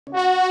飞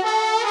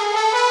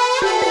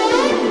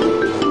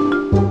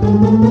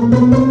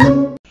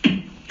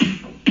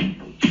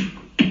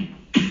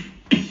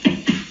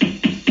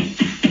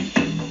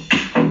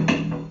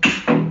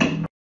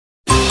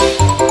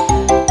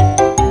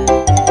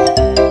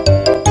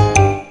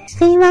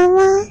娃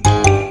娃。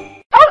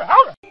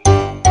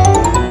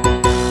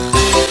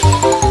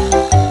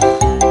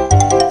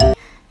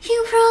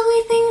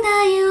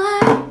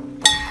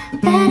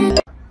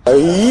哎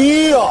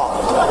呀！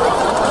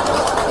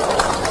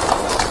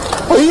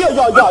哎呀呀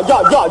呀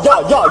呀呀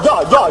呀呀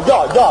呀呀呀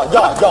呀呀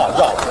呀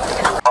呀！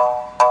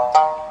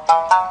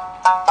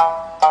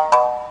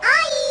阿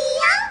姨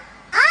呀，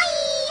阿姨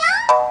呀，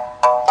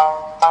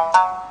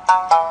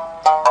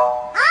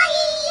阿姨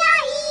呀！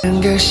整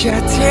个夏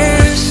天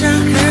想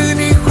和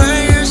你环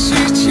游世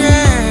界，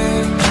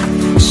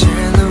写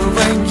了完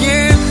言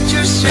就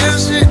像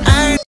是爱。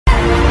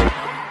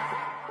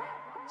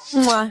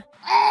么。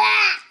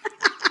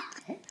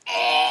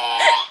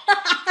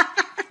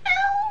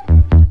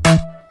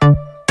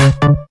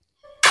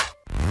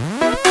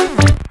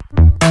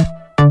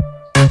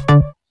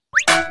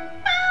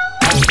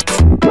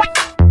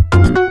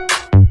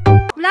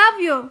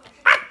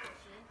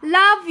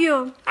Love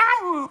you,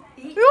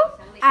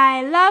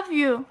 I love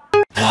you。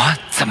我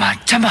怎么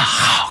这么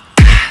好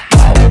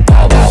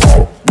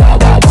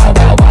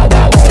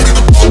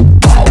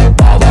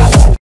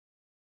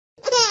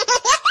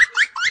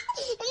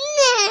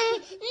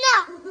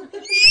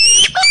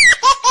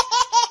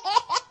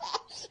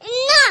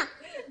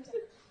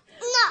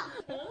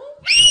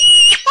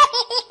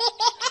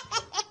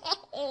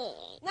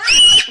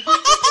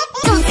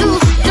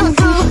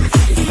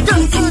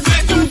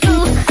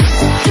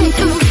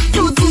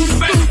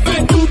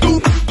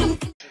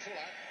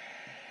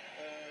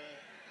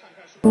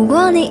如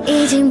果你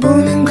已经不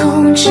能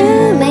控制，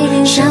每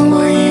天想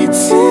我一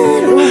次。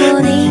如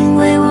果你因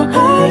为我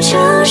而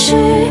潮湿，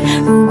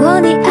如果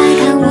你爱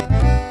看我。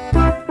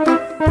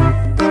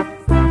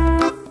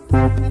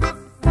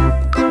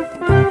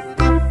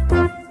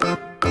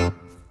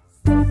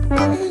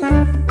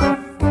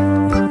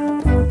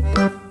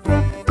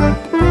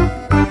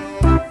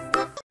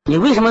你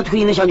为什么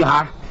推那小女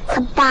孩？他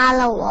扒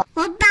了我，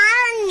我扒了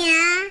你，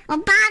我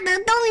扒得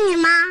动你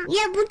吗？你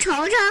也不瞅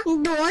瞅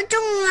你多重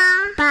啊！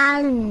扒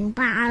了你，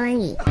扒了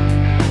你。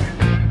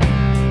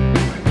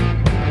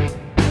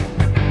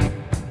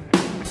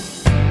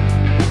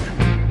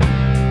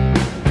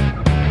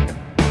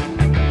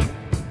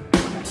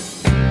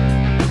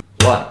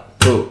One,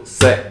 two,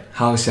 three，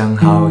 好想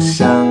好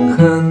想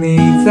和你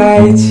在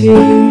一起，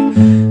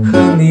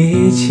和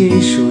你一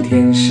起数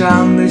天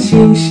上的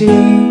星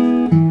星。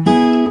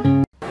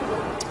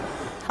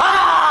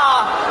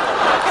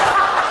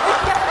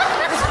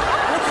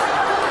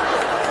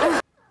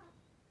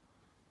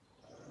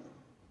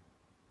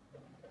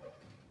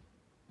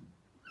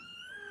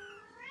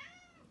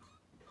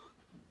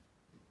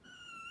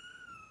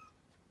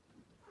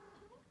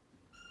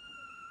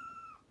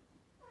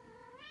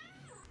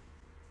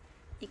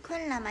你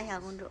困了吗，小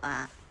公主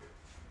啊？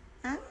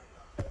啊？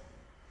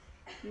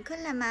你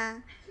困了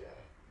吗？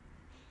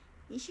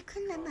你是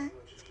困了吗？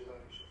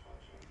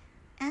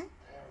啊？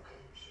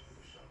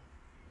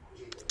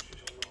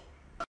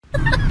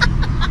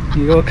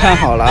你给我看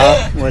好了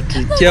啊！我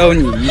只教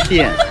你一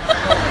遍。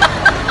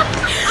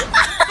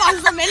不好意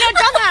思，没那个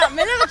状态了，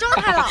没那个状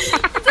态了。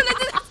真的。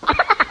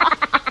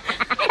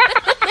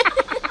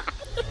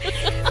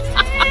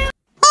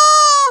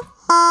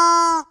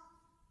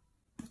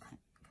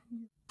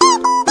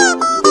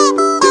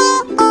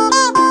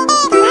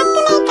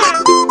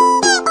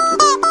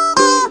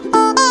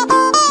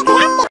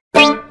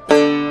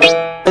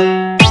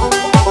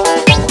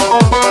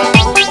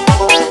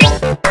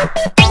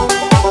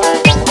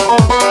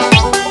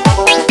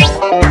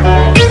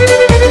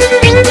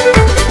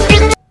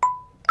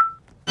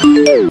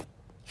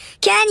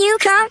Can you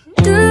come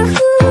through？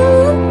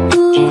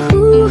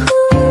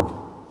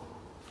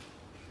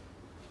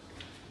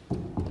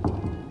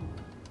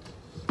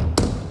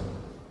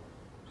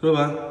 说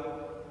吧。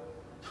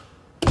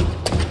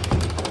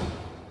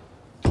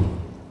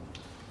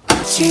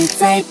起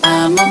嘴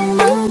巴萌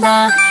萌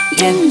哒，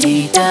眼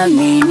里的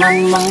你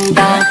萌萌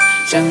哒，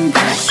整个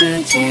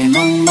世界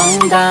萌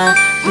萌哒，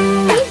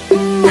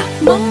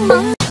萌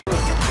萌。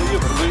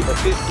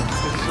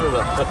是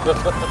的。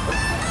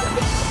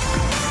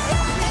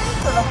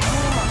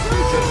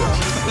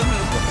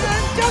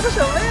叫个什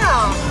么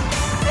呀？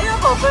哎呀，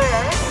宝贝，哎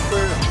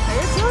呀，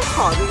真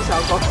好，这个小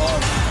狗。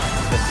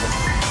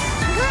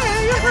你看，哎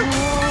呀，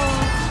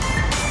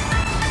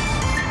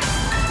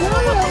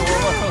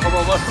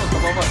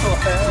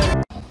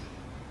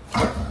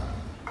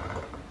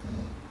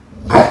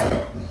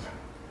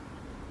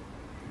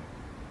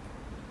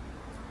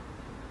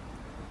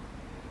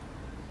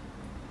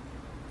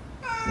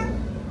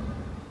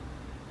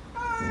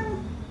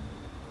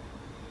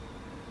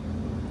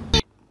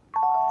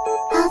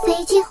飞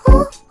机呼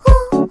呼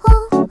呼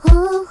呼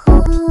呼，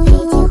飞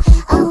机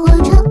啊，火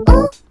车呜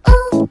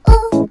呜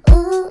呜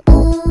呜呜，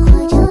火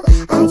车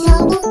啊，脚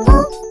步噗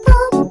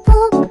噗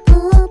噗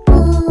噗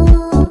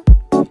噗。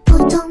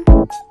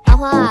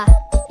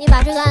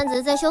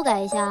子再修改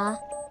一下啊。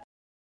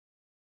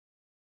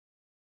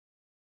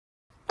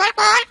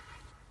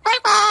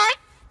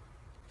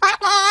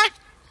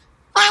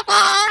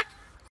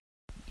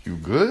You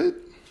good?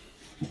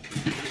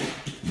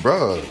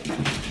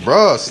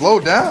 Bruh, slow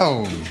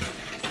down.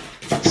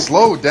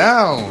 Slow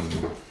down.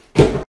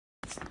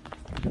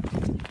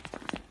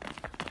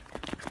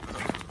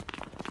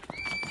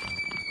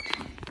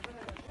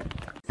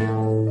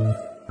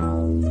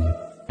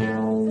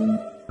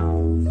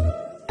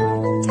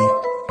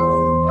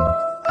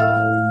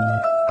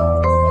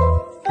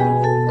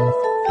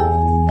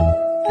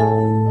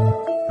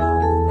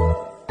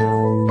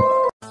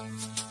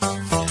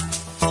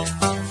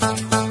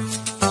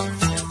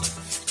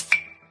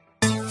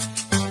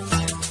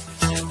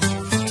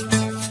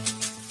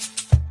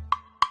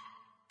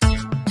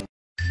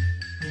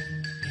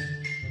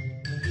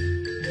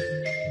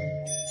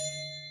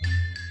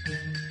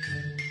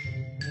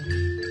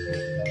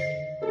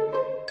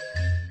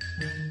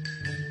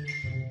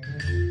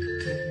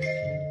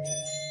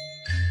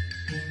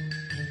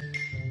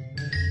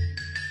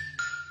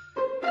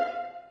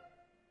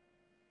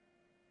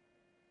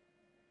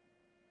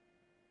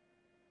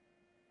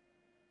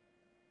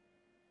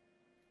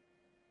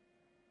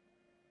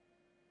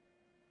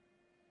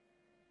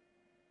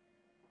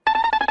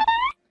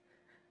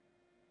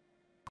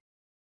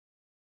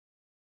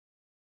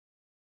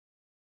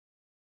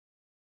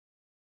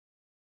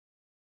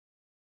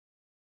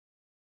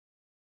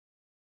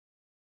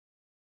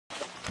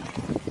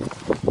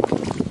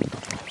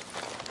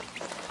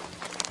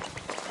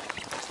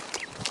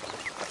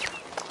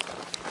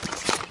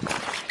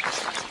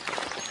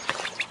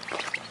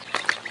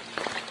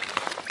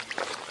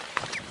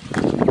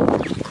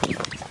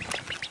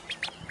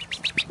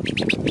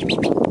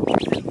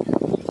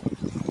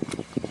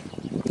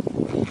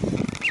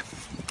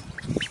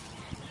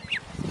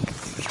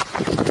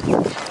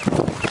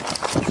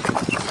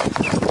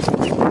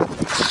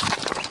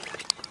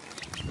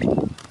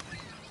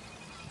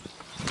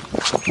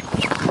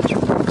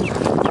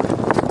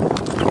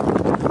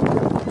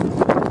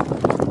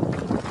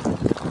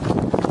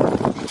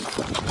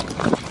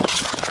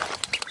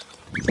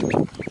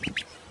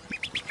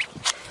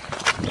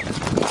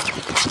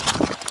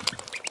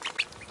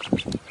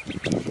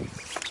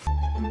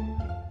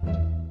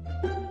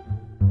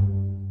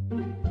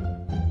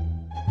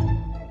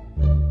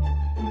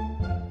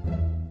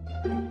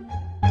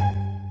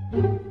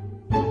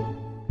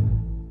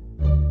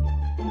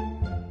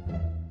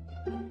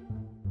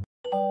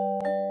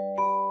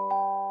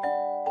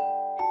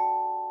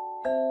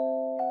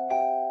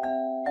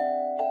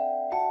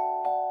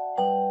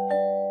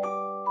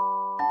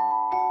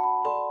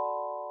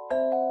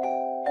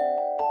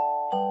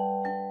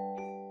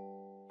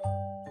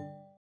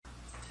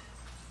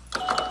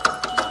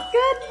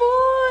 Good boy!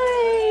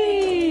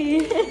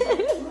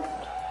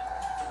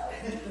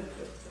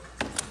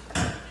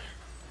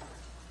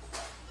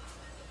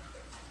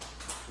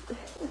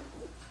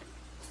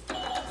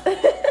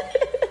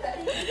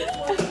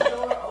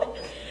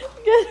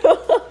 Good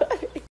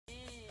boy!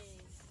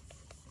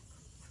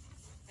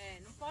 É,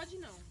 não pode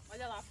não.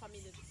 Olha lá a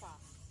família de pato.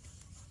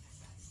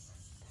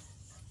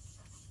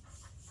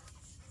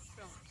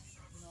 Pronto.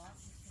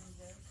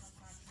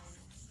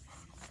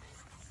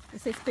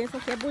 Vocês pensam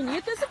que é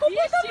bonito esse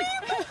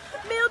comportamento?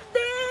 Meu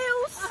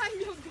Deus! Ai,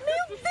 meu Deus!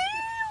 Meu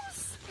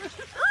Deus!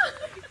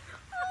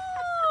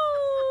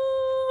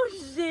 Oh,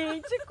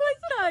 gente,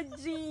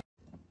 coitadinho!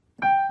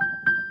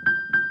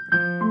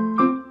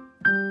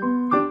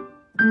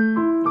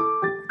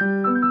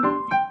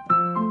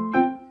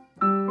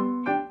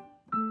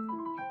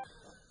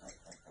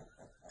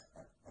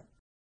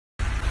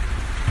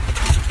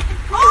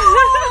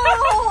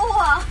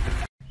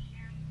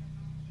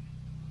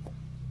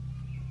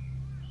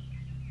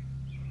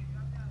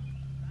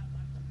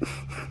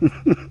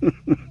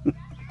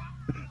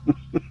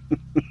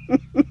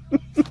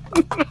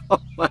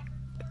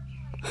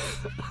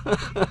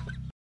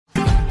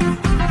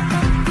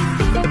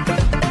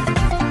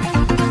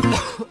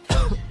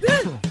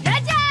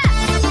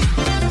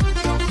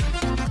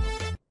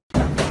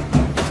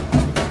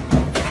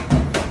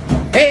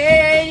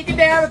 Hey, you get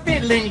down the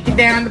fiddle and you get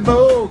down the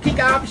bow. Kick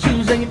off your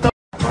shoes and you throw.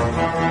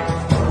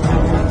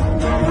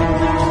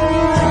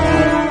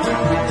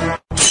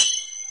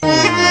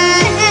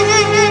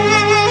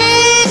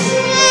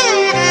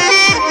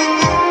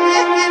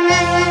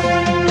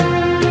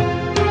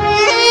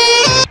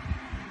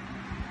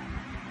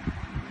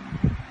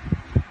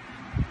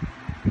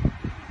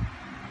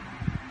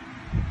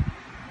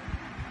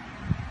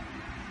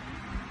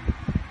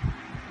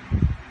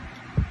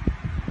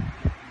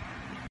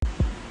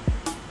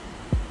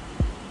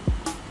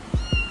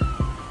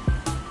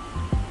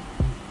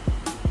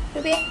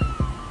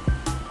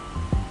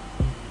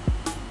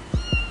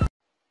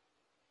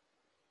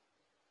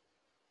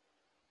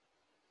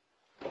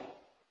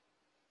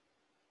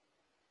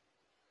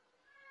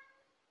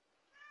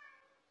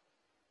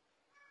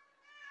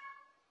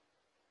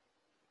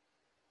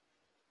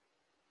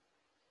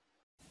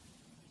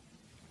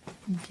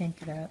 You can't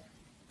get out.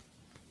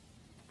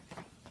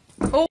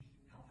 Oh!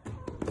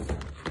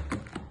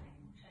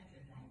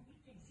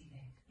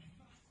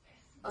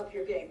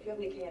 you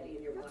have any candy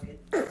in your pocket?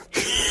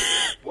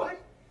 What?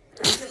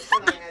 You just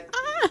said I had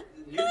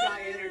new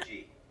guy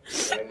energy.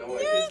 I know I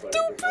did, but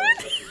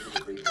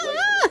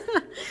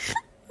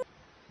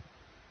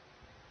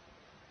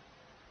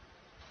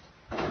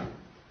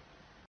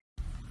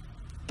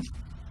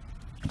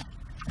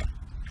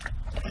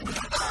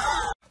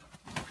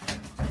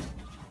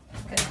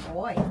Good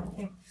boy.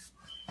 Here.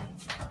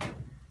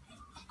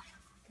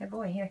 Good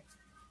boy, here.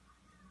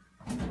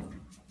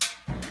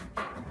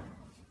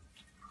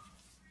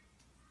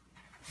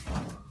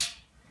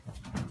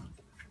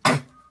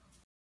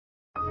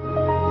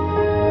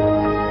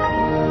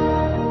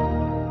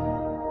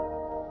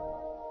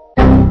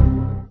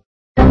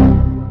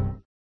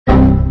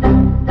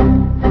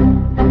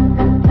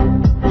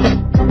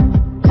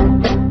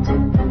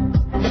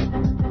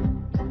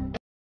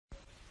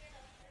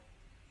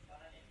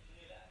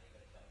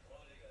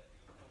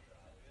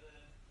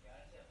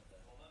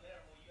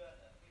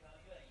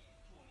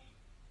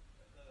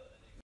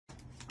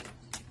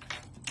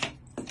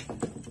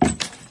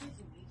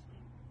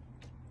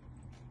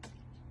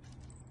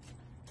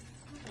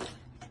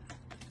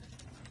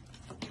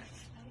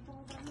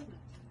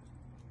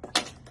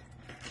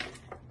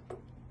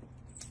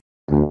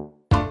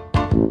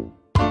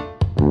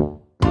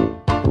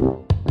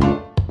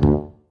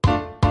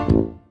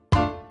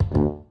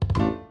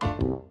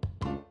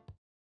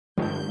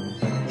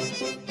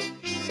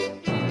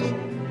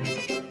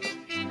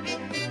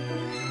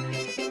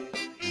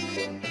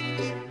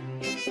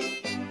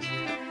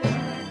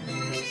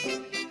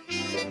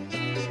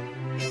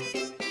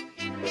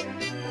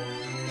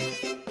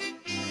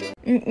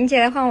你起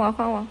来换我，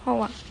换我，换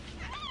我。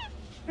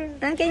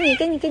来，给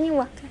你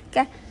我，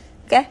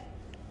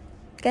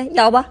给，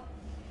咬吧，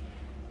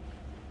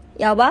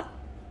咬吧。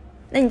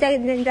那你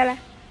再来。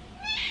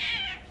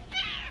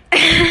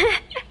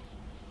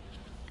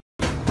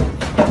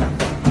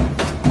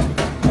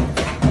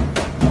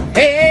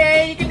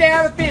Hey, you get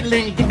down the fiddle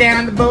and you get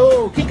down the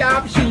bow. Kick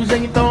off your shoes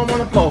and you throw them on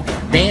the floor.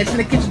 Dance in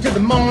the kitchen till the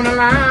morning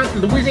light.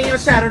 Louisiana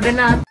Saturday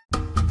night.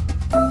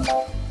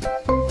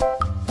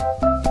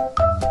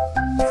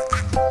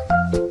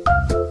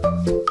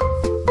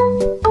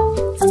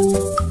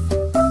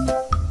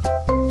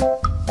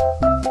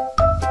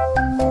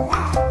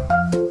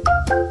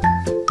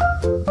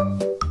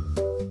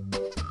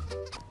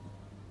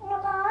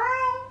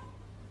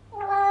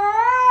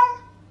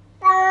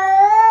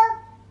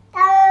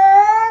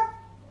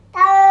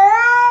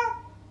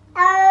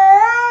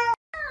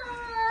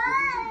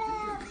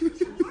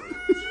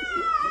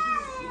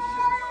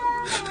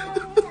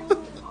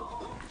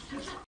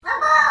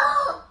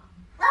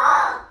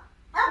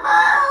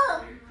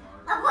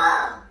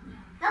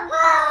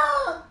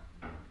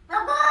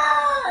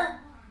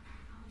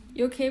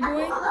 You okay,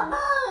 boy?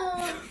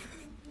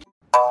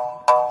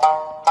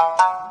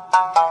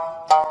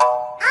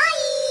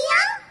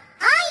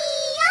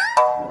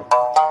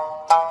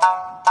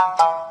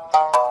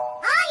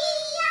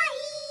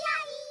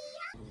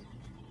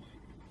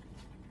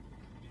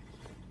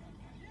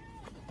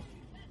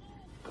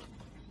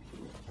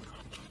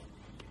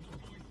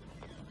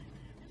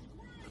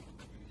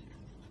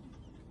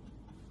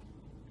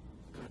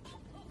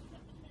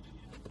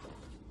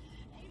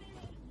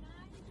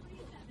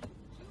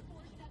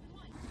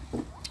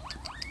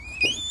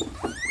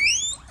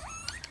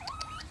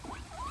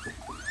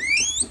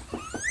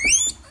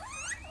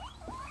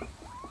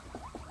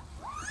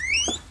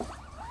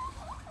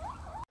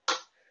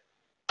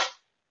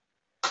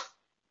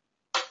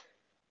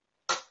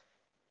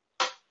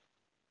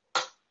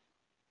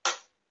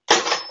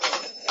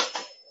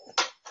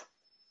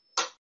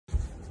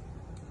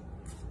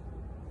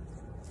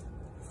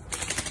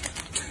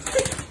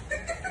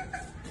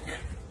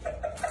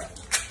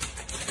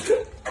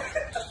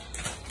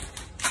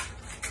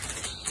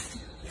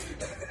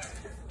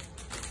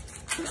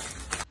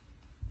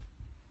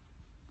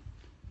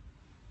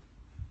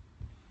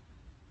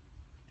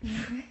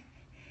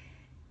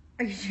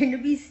 Are you trying to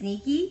be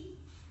sneaky?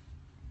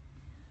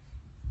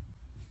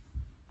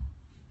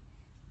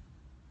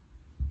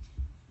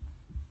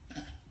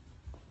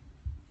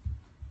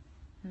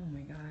 Oh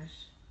my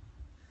gosh.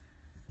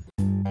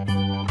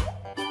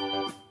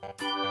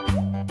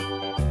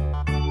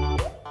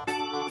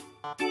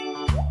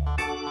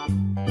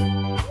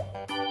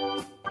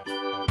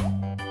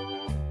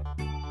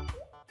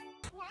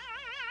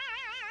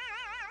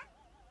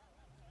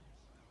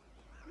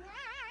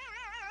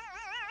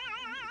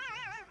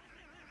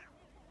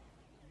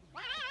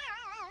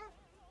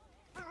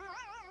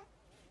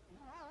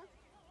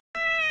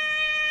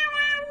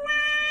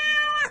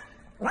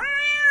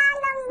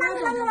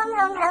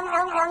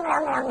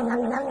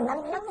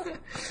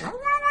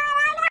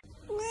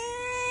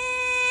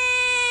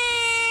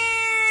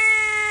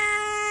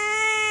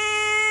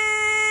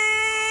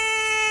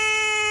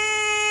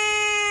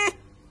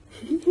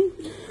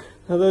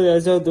他到底要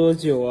叫多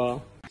久啊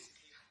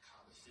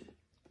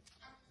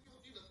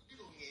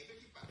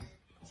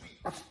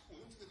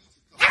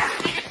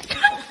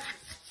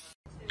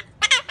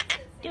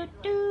？Do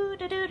do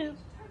do do do.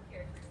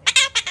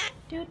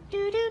 Do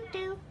do do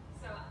do.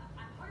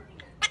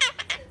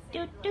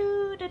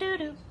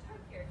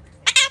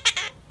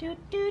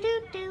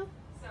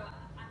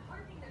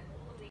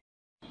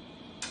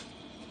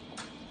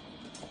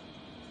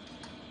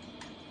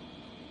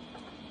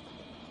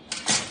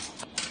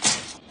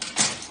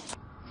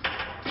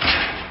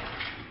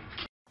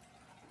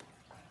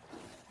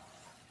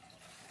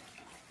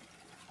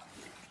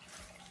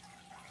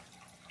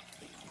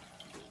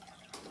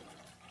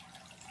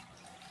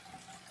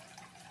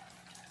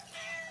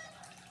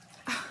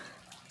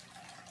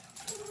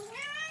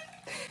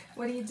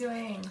 What are you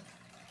doing?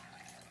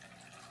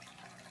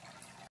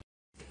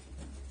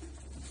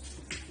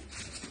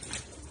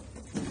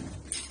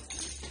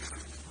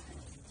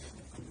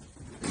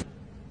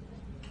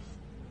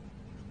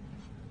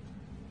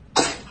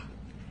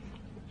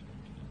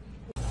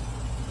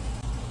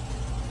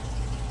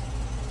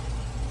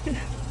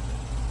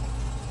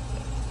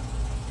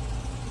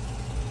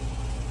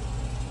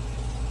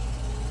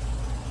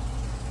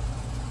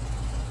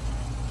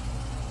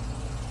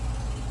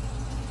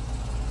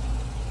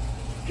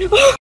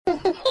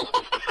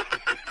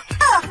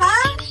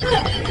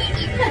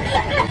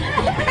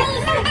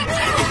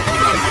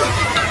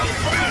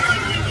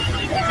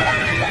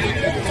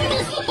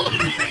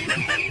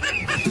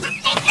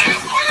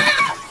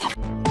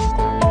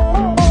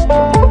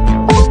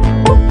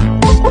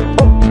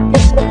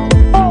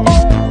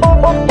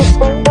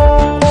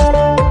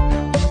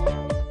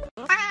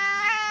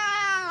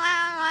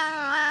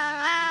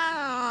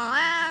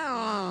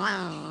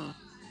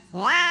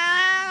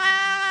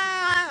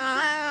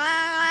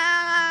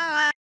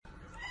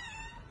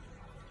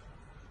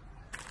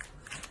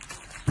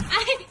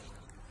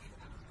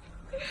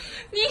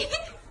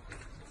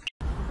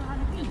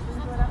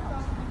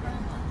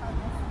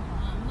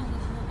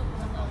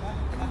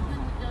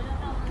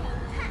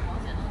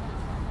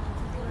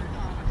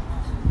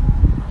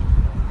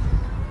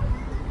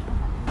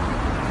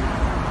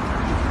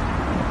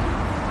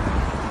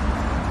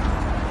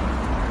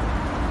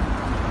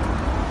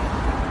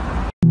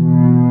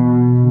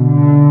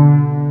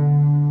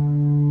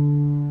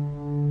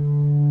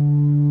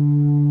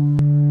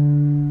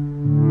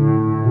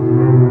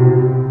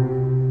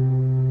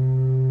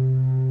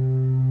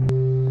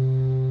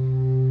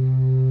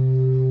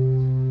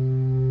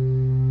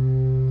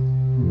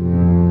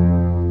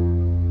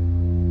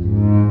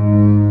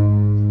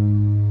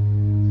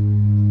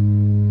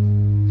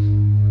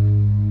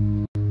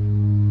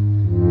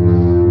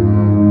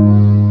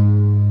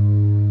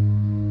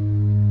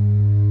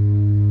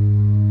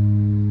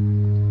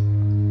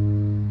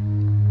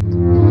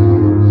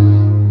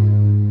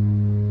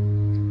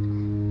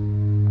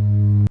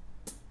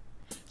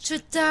赤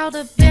道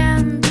的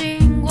边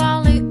境，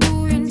万里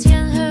无云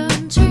天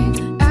很近，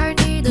爱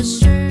你的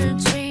事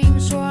情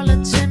说了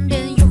千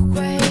遍又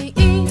回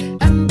应，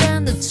岸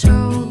边的丘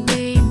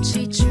陵，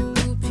崎岖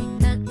不平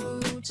难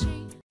入侵。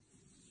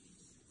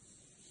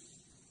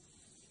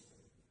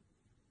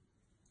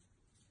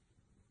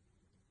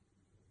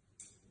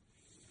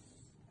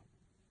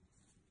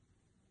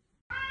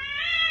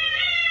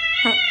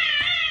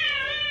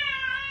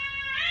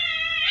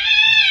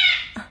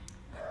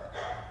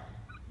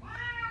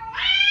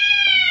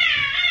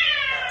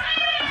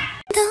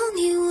当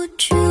你我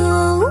就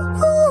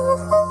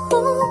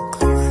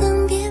口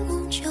恨别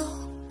梦久。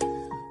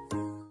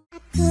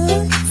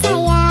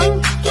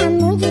Sayang,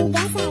 kamu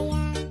juga sayang.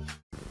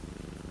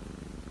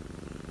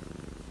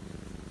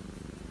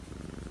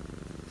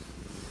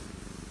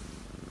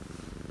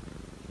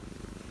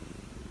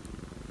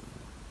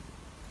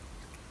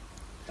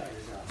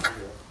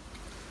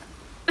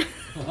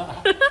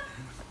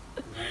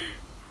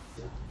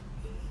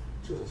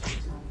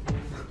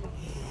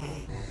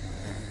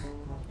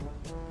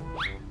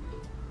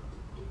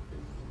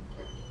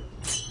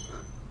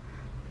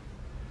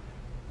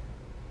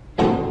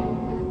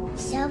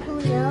小朋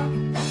友，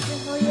是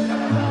否有人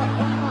问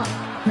我好？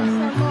为什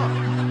么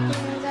别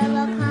人在那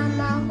看漫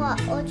画，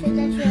我却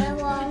在学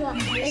画画？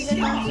一直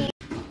放弃。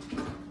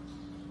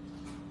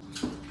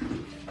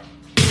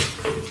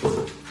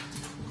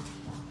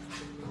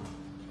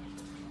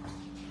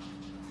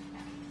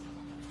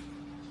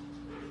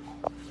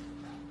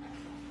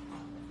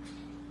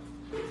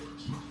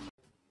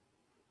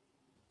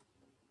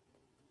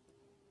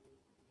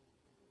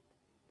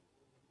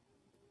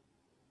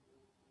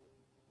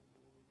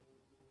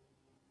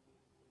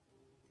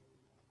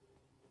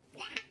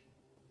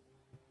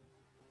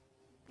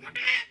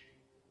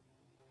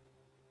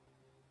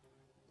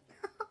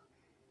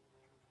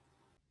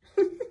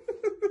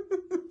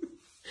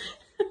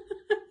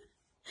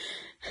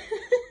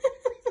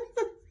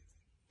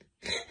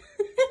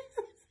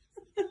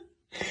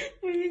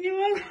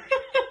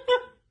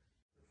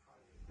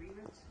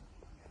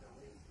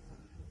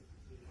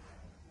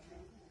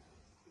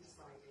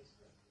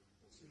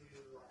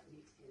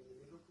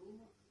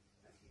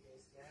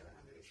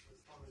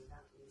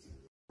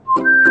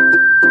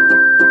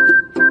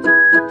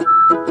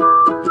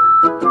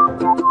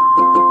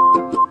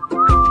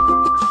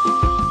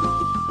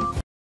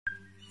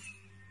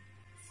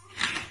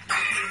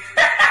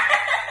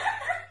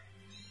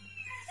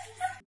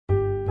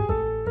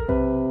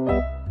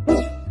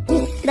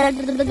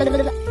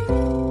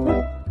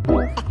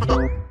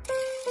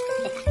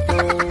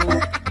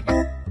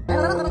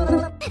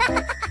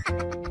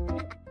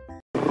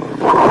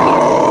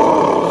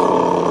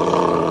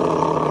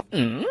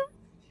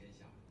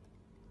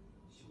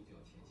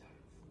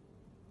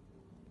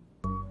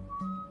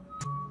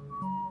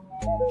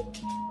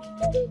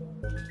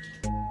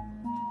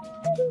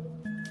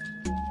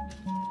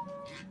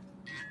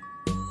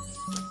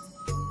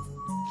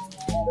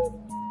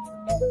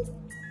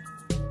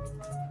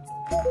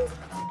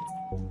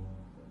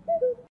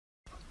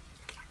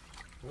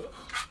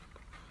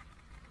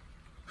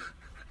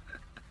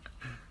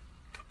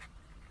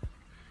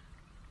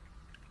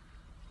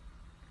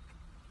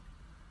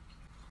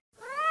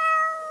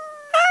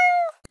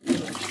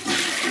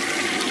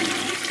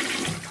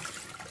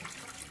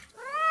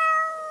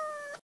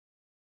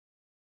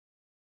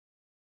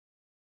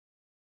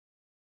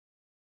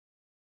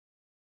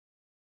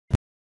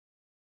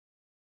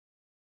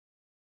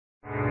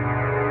Ever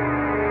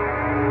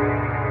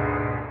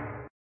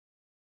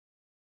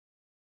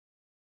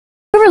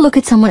look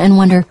at someone and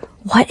wonder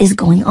what is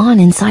going on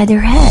inside their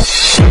head?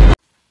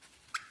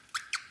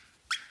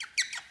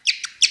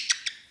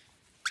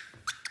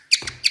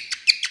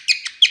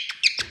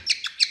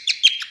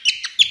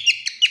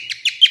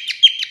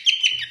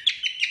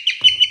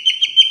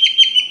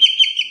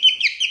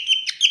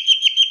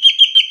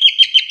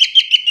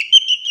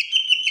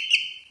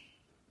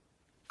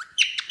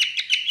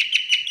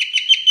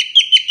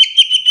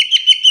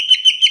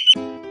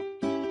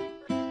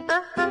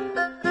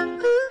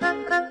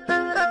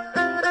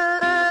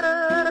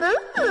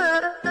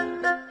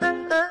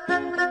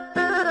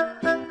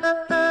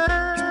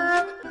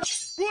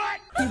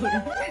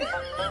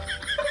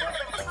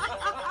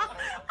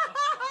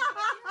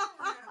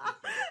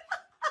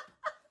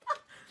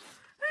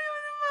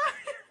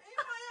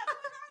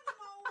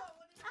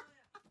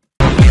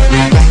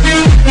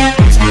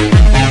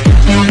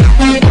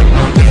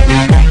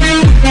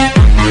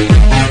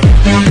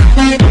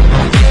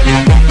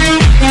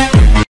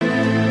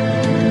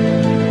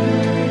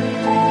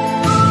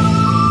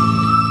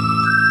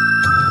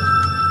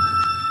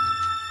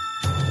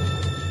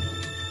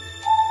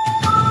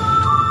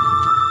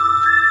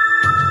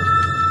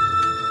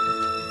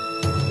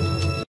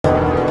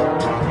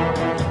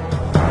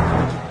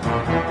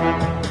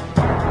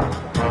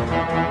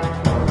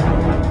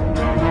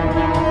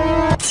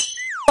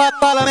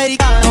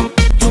 Americano.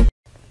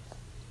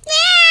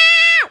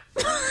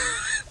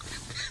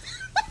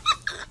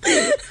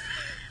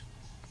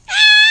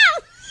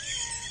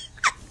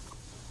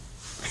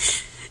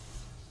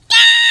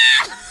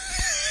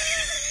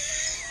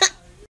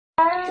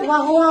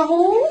 Wahoo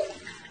wahoo.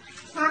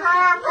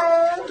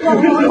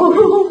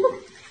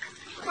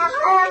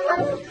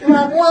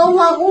 Wahoo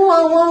wahoo wahoo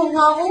wahoo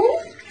wahoo.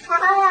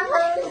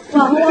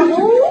 Wahoo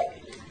wahoo.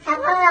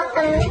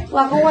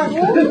 Wahoo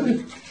wahoo.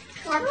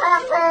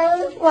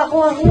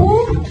 Wahoo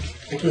wahoo.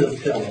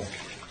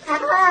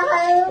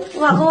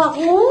 Wahoo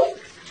wahoo.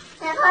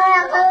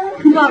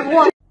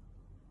 Wahoo.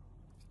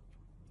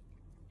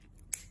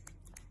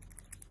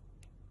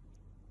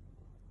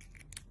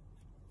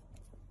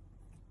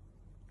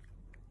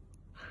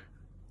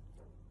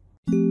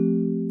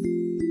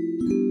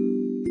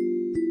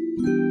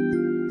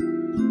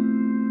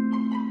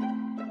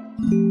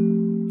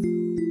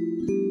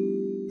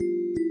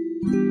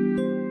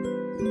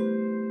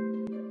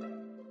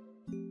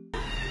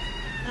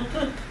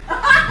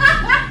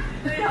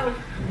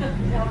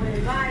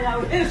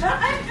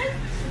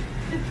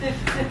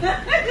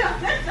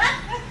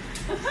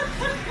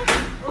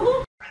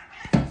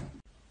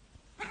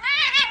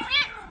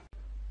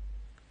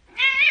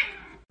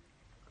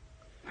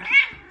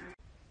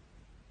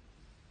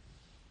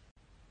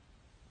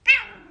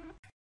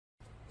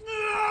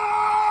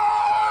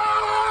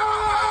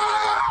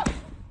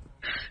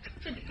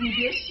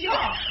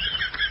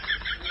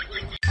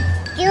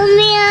救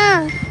命！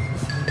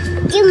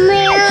救命！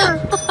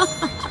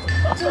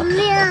救命！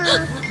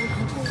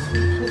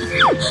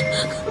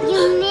救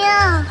命！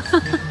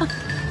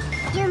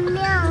救命！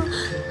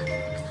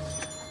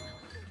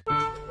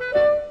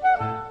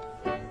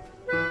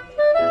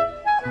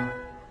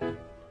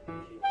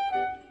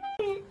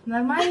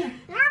 Нормально?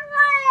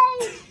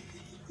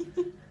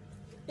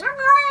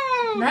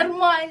 Нормально!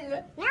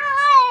 Нормально.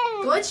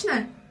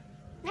 Точно?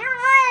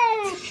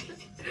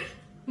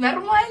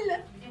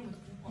 Нормально.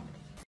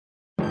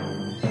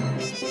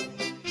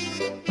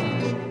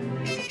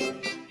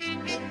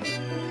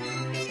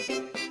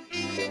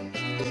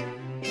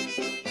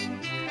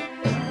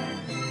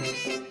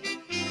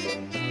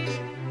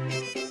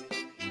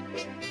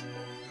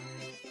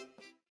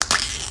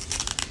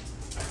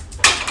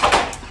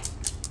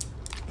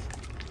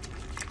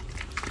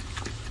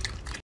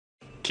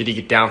 Kitty,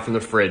 get down from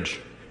the fridge.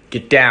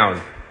 Get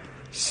down.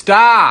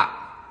 Stop!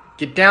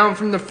 Get down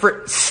from the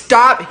fridge.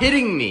 Stop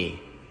hitting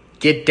me!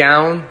 Get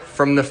down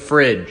from the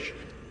fridge.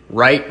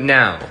 Right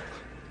now.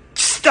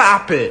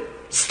 Stop it!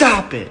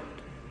 Stop it!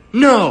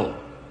 No!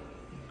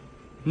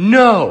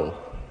 No!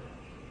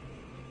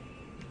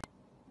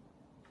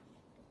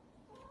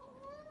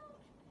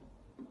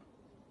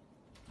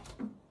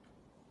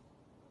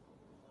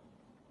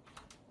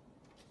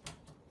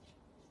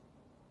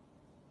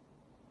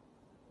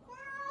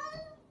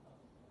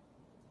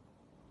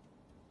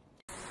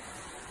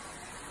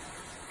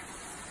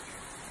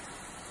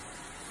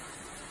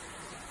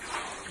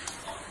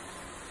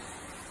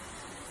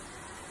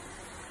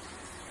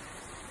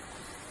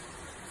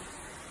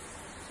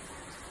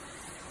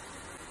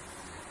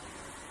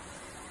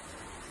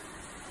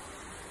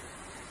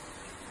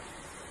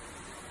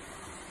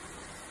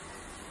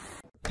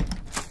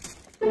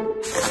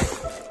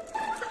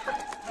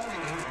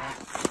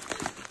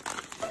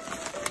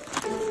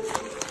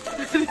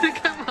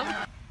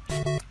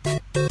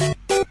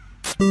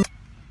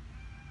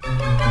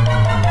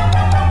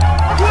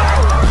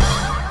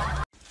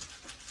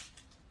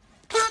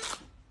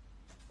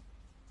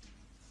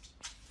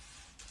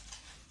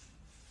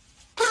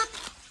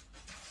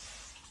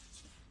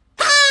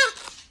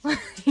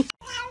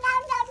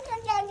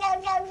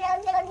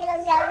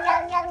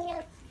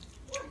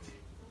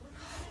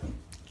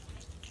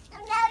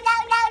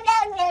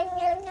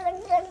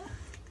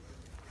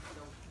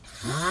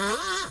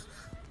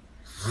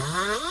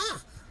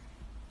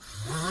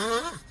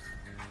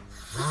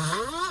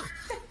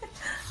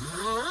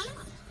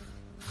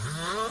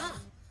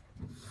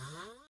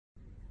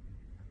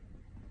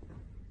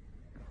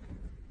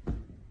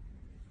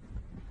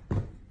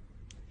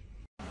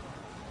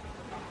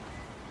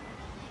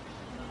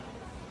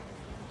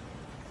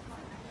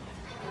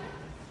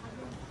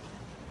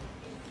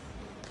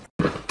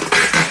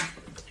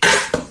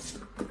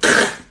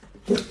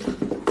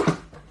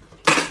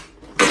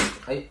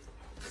 哎。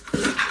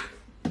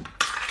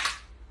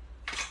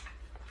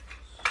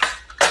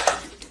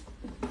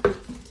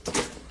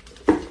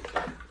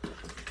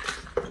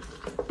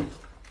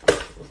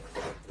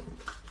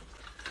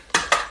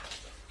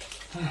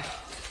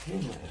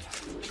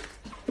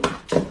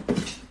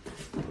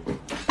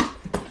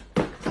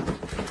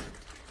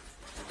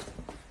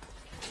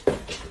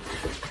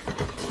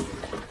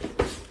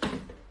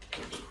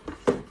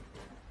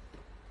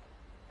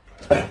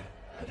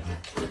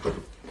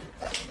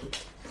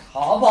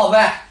好，宝贝，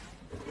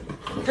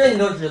这你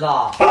都知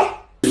道。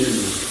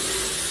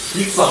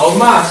洗澡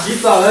嘛，洗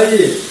澡而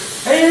已。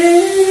哎，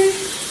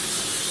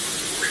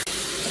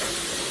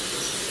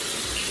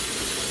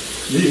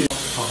你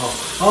好，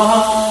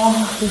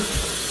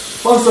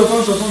放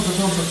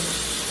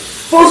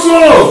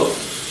手！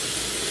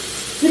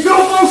你给我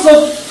放手，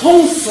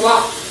痛死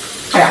了！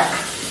哎呀！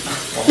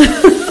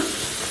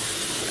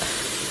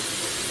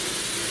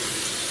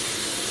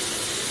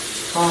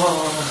好，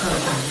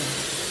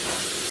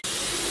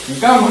你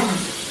干嘛？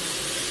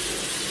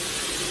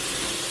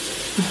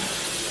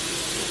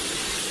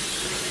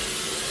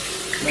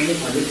那你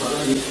跑到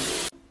你。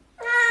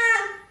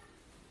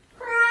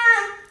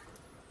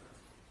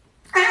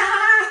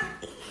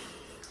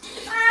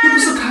又不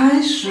是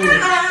开水。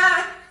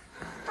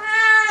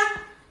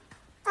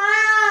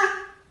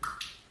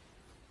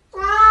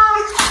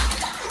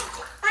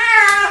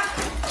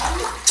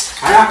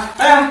哎呀！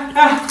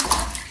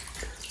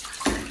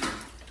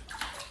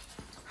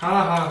好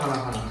了。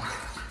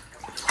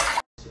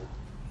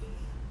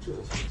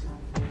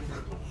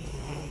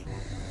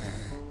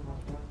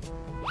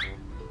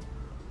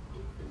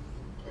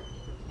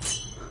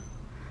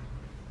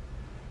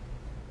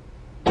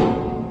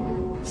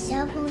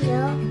小朋友，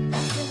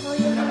是否有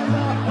什么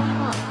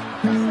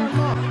为什么？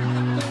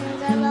今天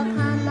在我看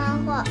漫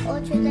画，我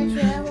却在学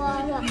画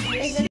画。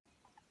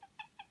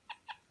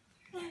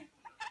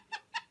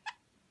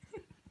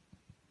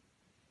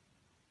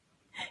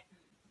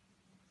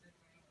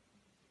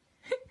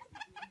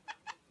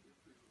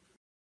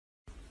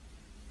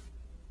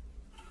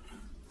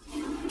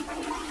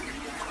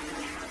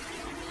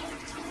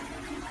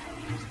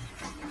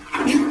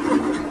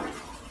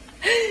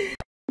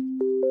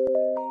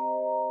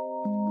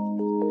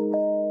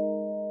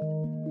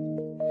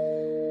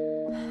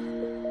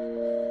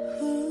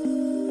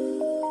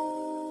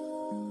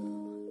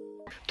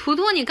图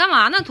图，你干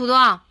嘛呢？图图，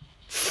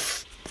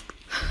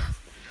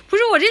不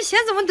是我这鞋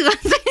怎么得罪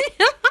你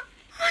了？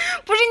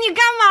不是你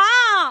干嘛？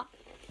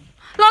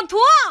老图，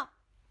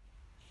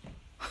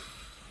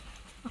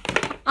不是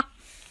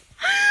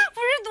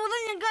图图，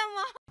你干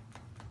嘛？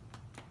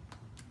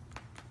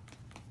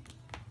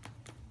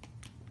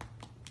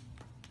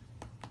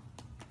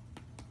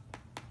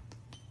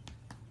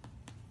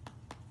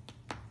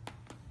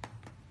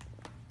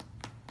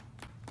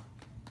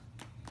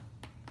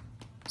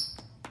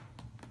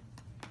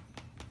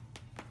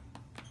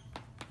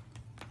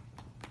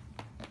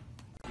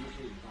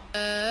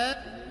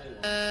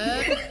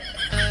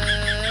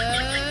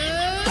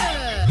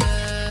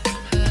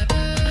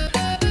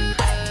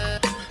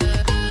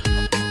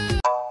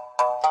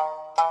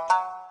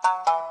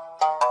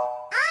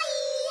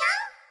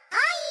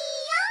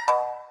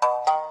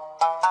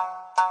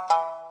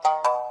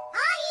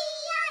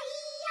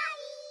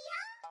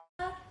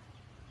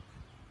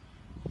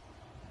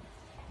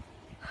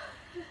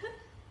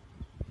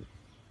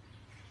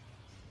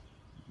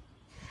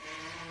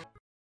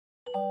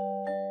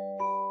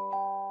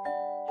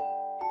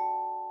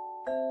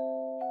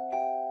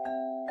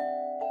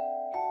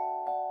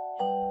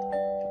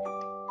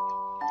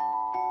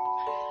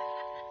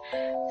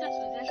就直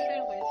接睡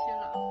回去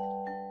了。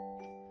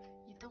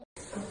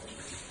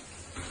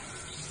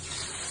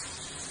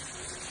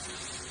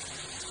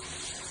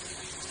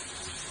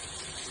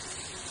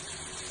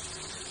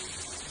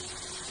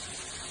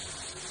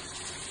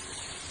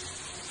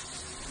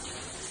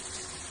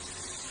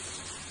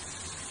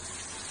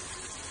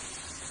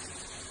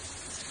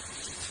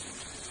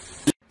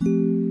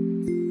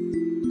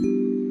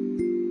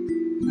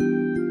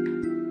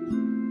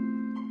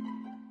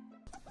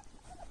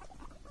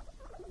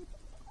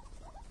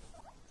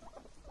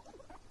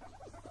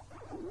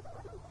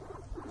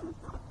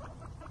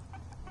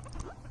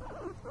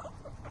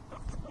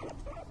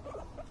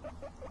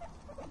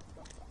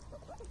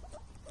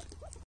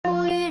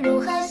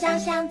香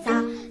香皂，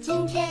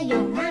今天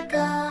用哪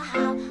个好？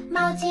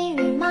毛巾、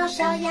羽毛、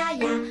小鸭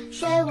鸭，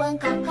水温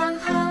刚刚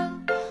好。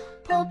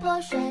泼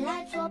泼水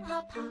来做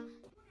泡泡。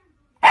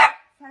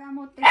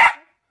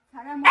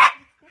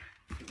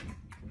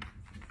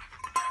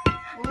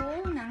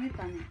오,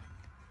 낭했다네.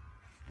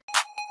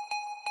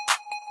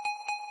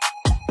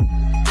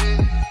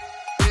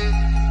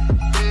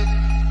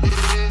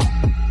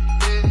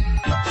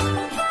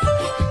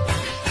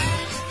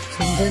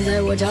现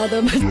在我家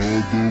的门。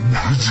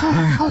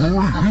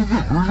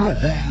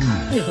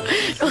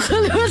我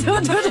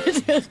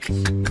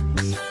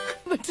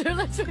吃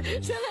了吃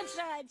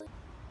孩子。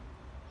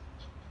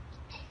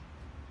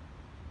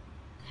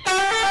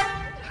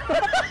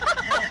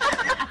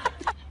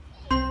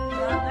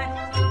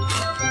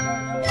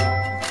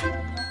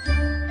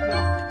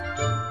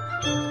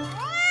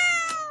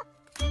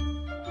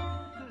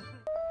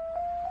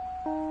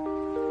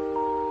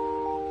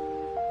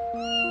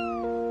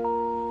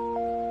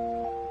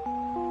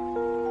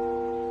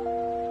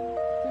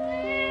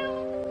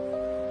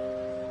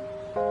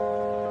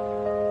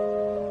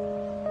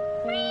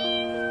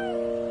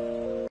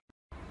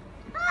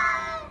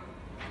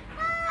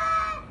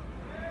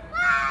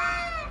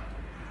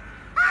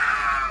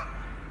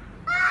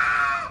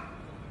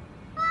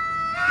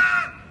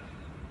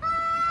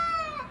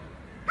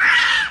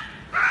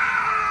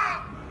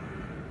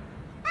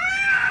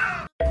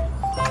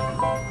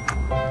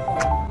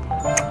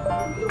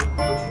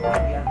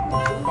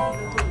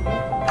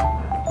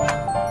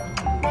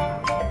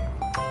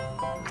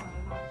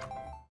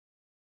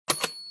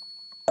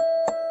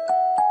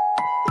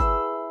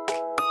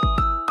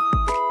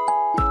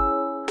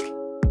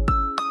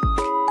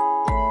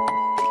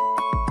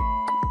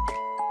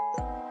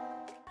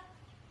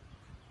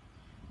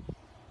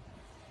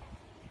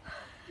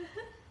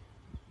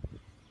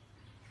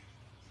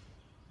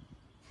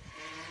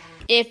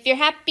If you're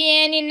happy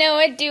and you know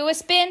it, do a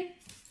spin.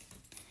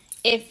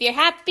 If you're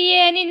happy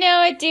and you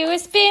know it, do a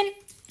spin.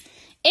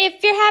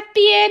 If you're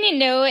happy and you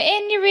know it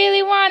and you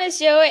really want to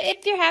show it,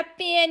 if you're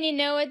happy and you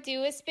know it,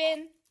 do a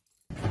spin.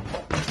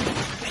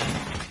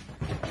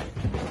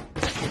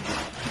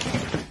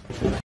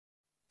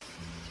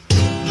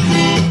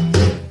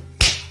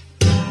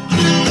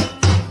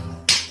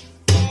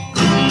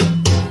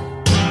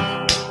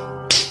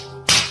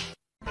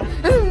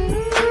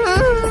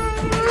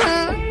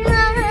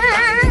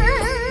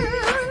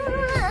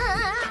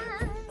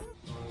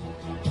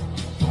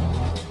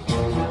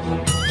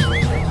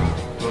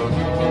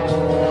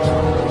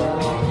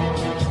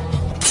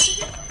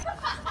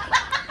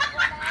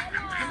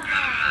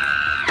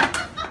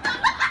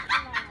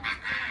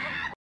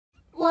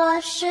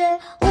我是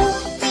无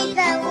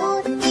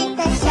敌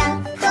的小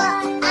可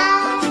爱，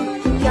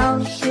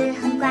有时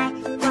很乖，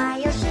乖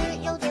有时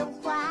有点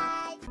坏。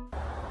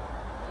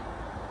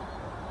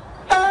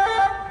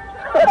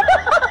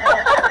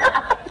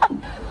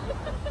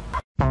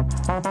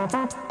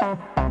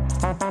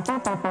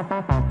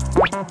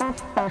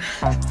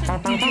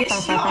你别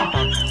笑。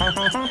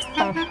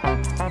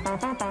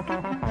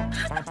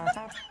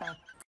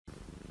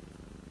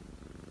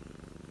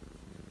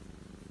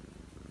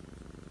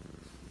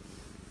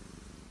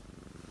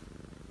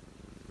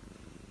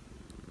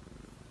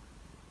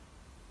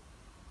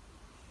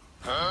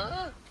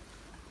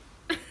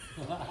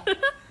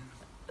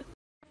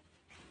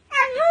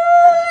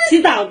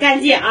洗澡干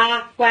净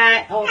啊，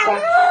乖哦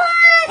乖，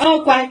哦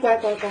乖乖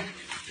乖乖。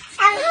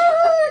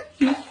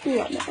你饿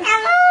了？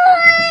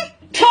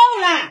臭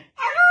了，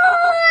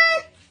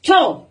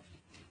臭，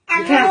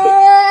你看。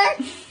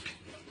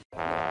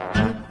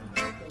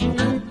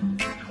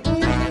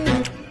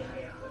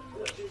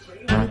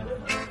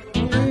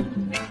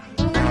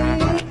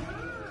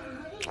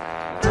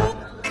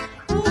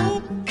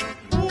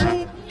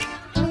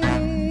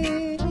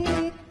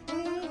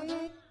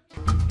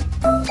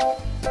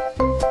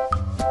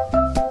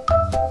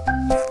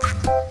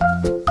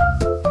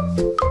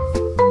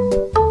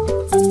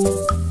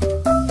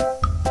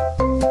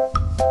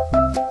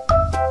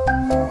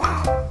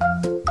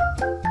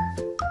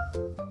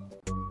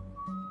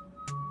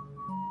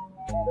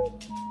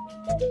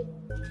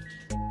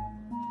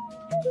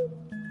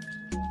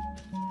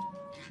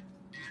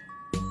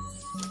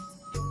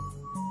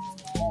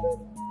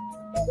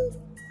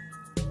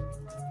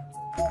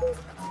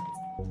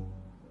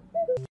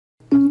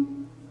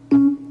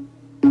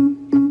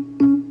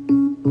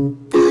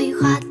岛屿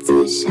化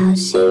作小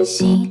星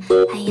星，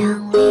海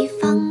洋里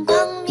放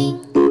光明，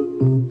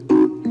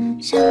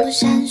闪不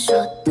闪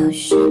烁都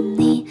是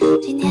你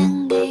今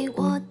天给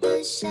我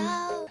的笑。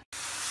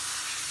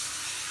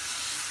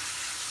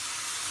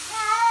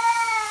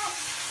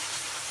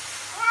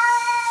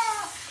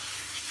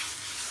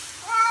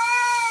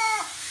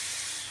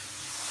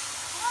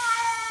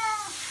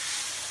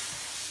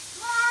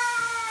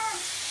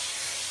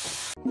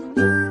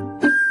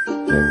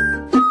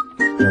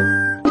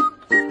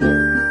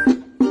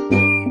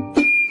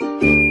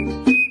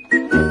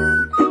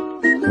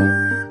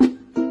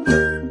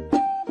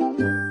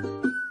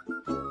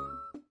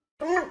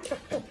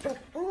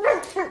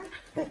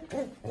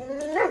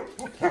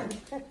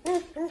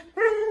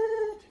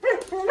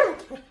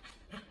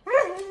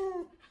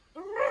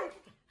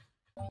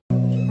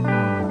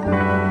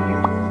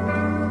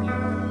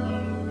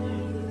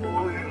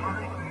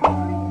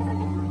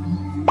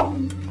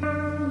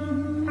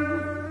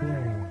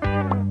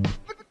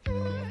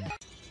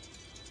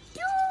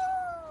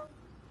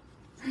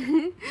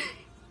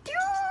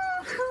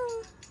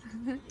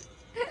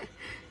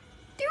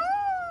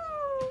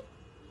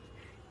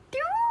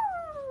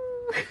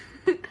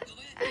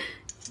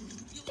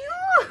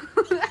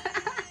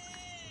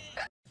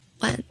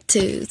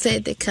1, 2,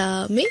 3, they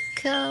call me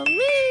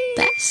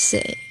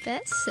Bessie.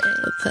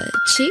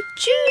 Petite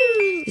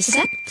Jew.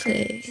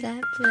 Exactly.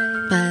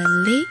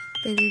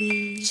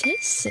 Billy.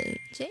 Jason.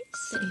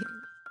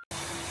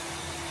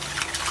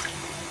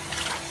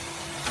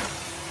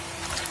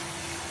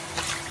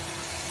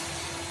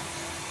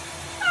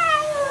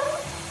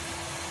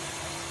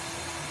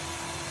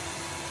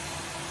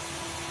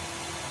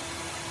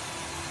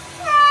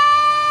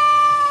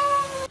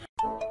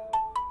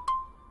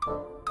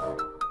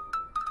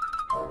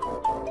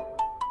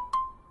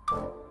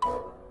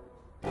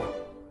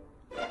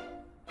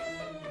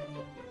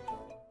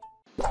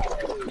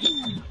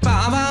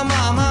爸爸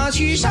妈妈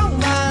去上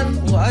班，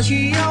我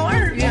去幼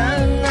儿园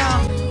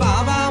啊。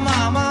爸爸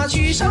妈妈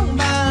去上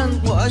班，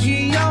我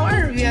去幼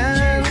儿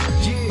园。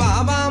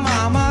爸爸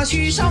妈妈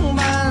去上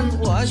班，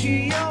我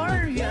去幼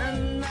儿园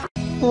啊。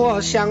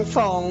我像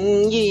风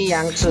一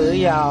样自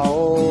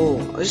由，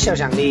就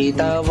像你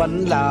的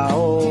温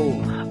柔，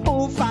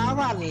无法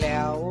挽留。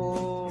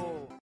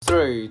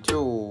3,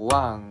 2,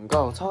 1,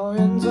 go！ 草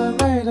原最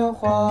美的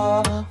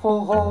花，火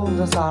红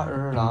的萨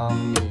日朗，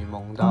一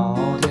梦到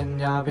天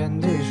涯，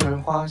遍地是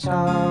花香。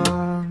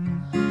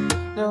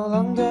流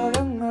浪的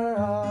人儿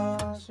啊，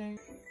心。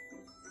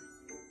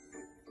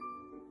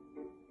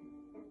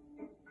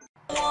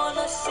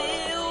wanna see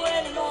you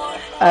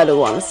anymore. I don't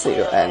want to see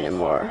you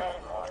anymore.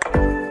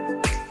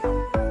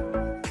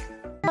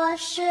 我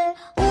是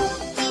无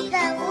敌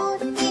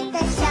的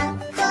小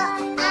可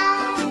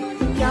爱，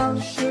有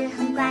时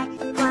很乖，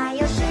乖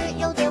有时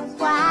有点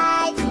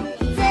坏，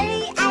最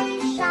爱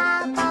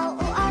耍宝，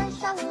偶尔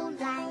耍无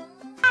赖。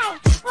I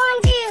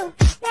want you,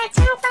 let's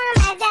have fun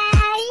my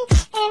daddy,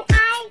 and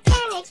I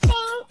can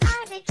explain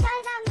all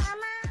because I'm not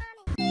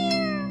mommy.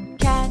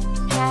 Cat,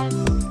 cat,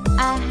 I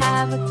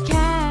have a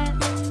cat.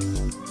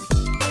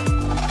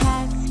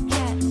 Cats,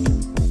 cats,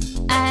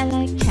 I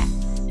like cats.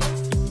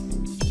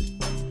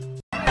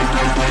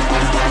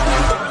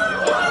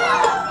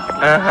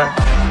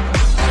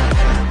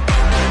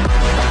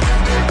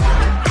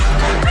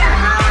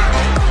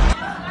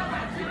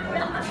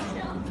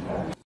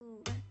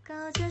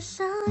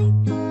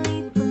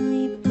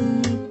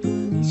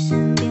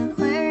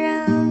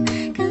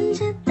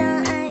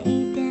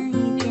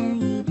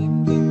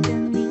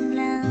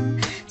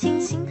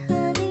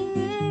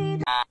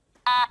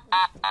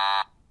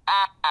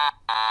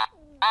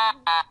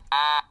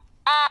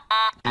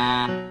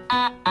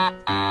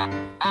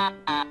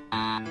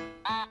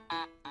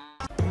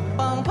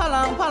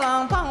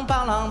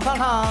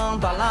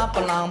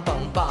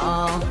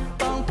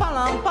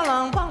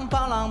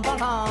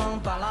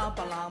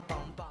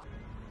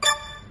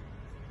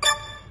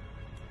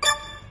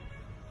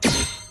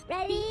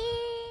 Ready?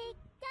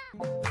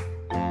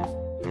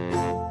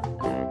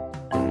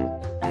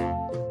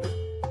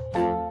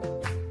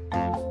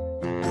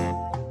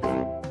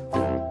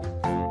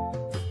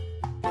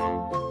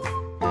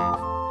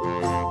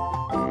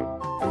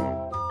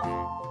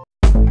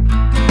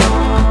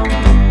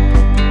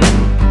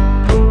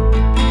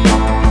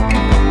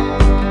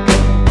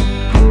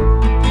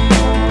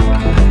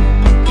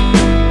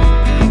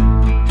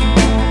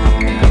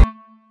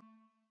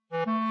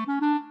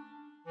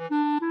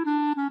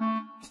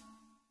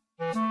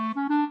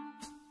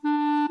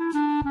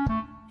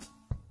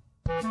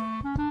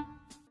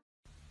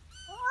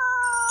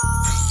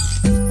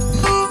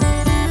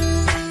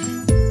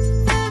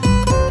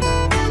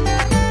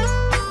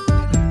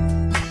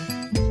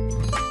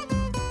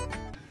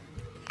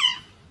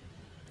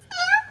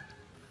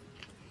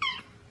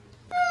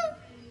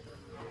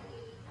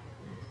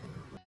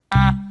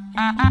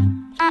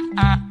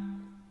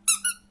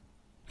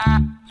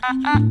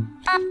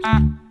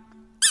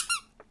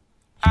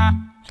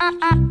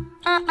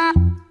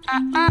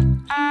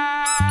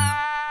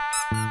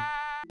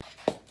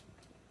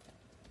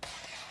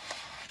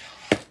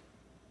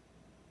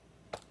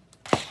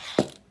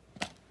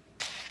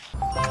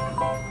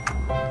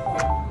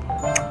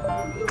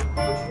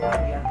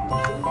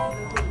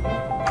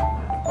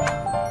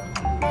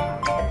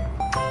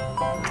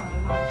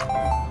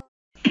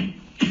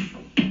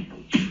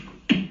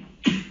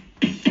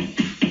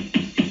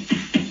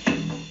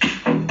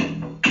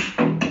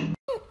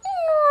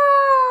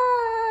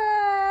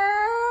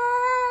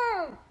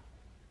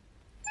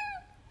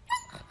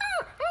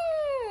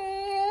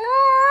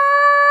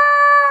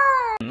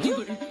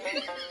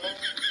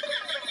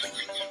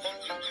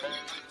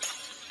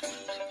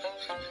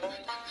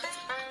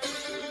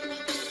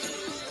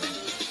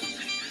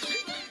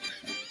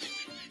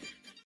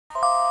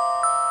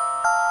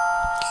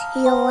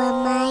 You are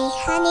my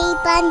honey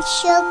bun,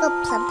 sugar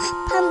plum,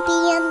 pumpy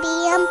umby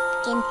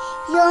umpkin.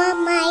 You're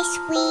my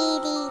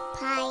sweetie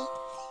pie.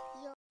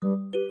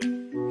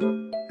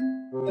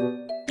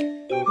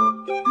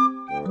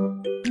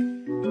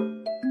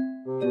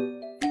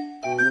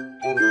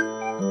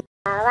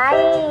 かわい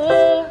い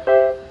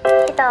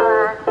人は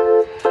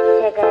す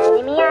ぐ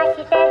に見飽き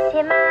てし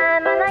ま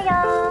うものよ。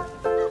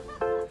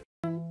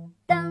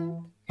噔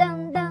噔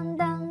噔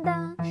噔噔，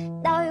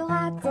岛屿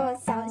化作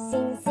小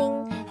星星，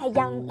海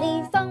洋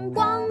里放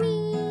光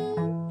明，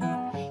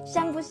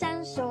闪不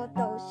闪烁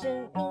都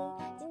是你。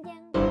今天。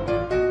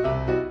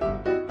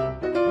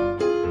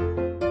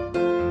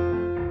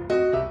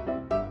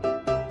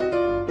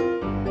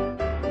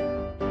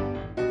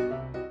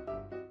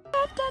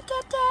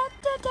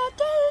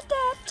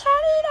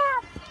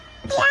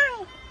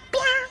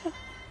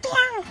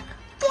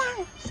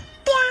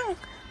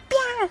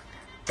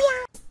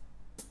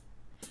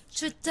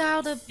赤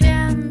道的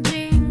边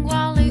境，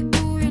万里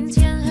无云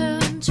天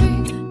很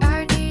晴，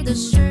爱你的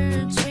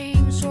事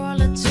情说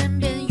了千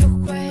遍又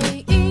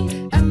回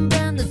应，岸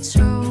边的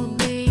丘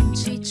陵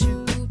崎岖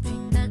不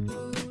平难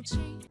入侵。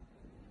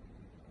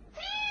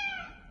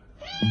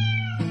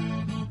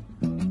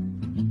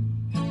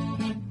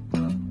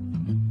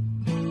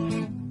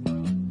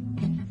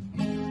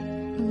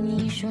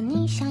你说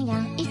你想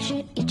养一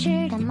只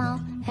的猫，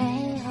嘿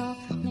吼，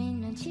没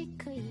暖气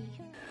可以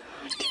用。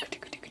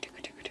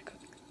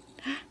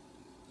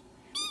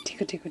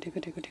tickle tickle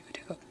tickle tickle tickle tickle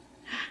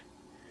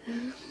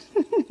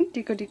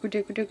tickle tickle tickle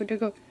tickle tickle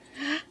tickle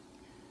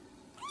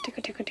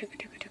tickle tickle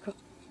tickle tickle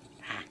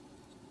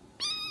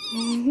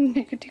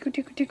tickle tickle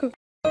tickle tickle.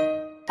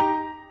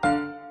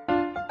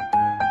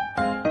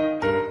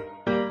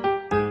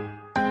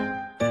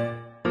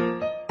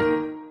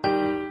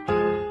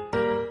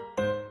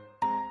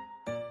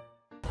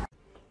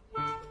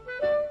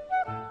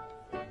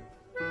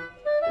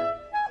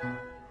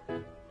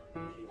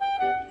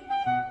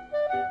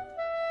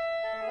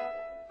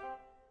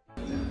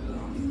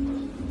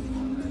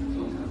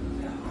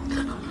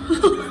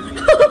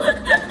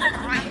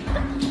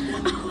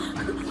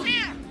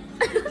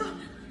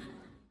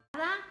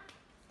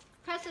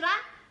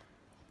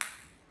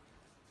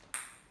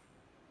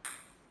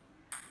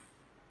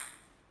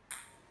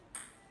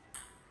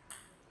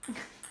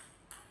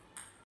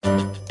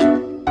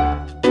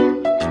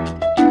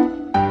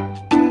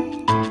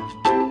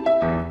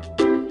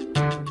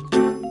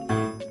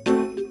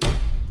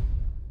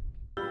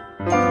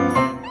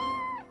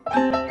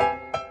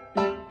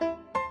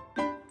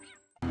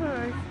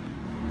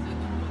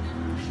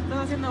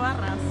 haciendo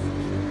barras.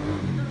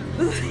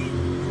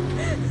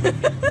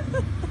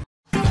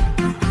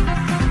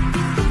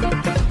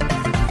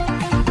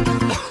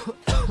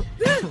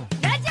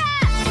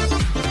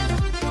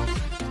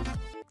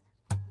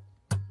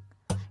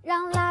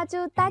让蜡烛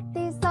代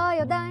替所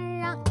有灯，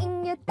让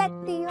音乐代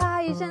替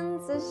话语，声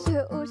此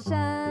时无声，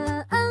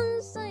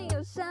声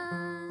有声。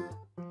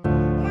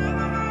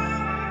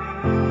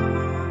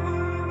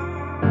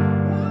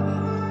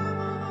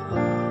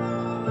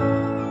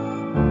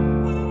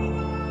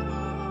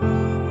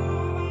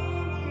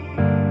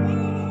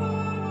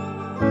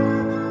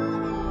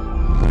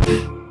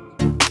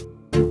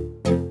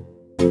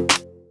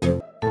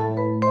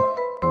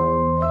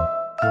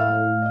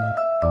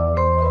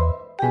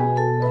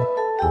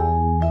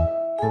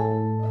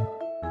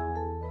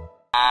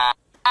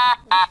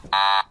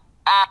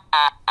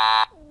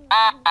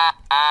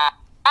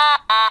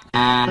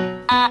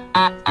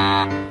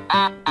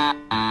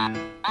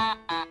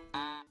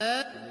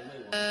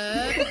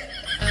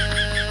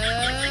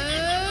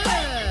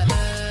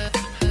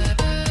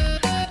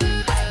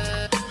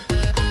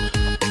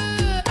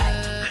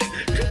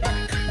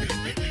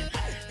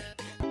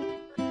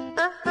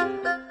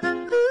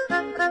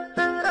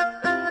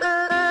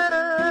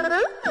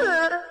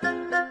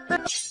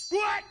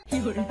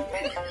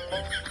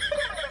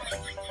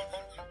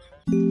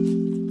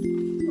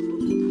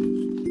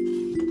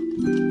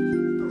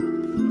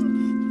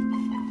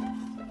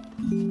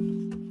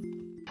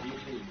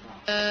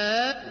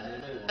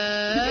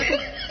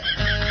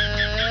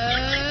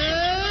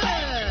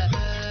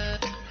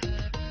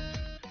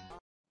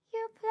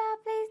You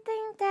probably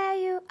think that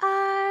you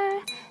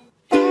are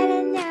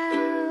better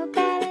now,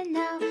 better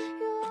now.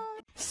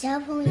 小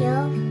朋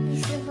友，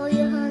你是否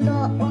有很多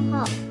问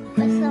号？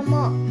为什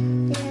么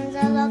今天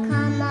在这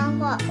看漫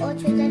画，我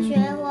却在学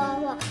画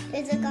画，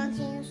对着钢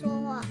琴说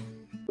话？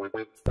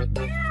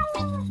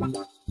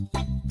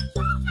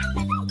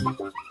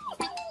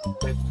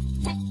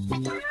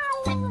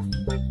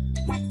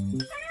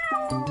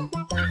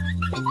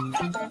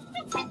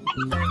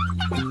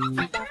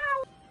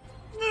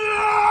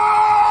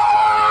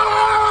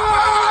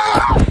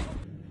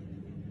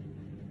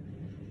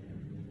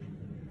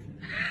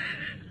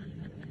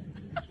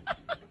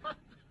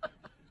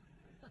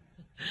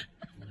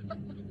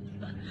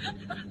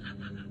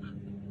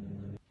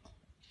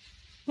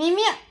咪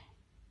咪。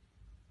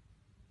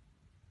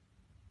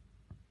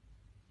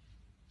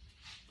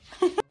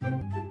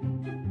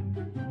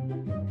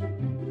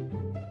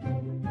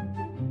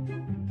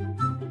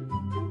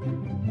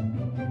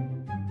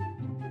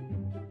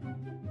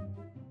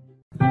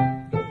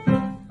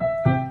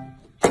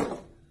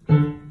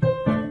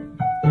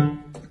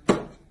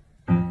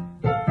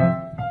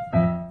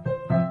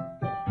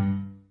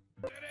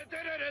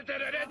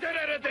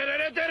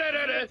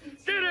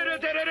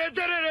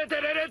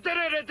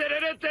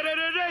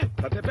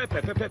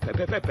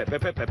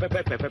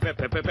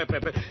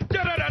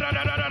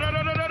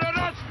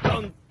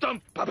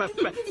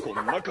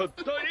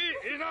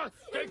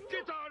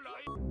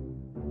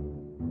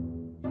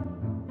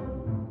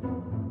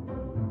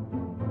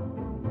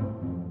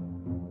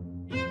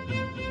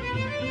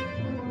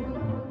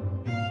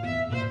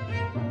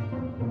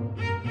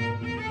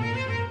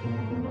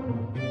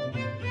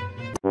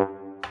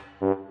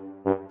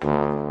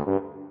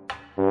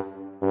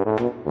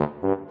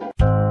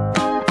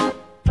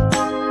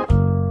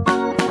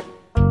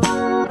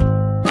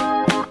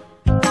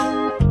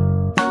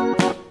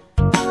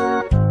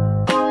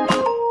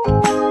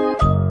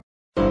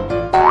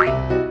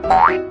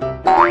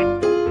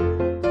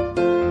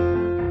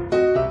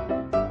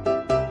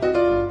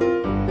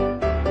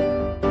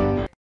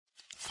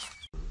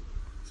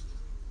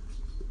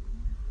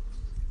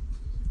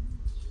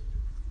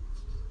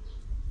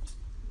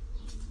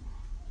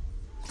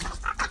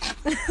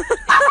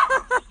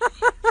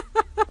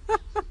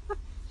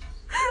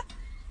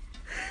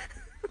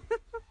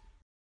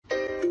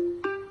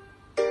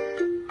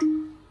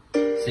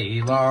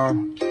细胞，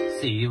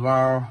细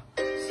胞，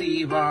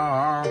细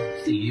胞，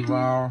细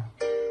胞，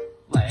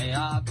为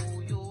啊不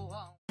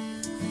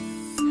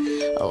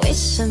为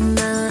什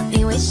么？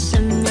你为什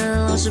么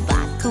老是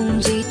把空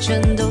气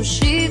全都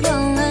吸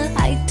光了？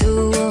还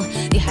图我，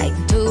你还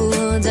图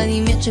我，在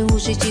你面前呼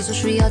吸急促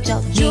需要叫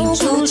救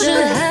护车。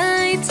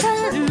海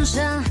滩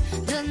上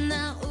的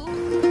那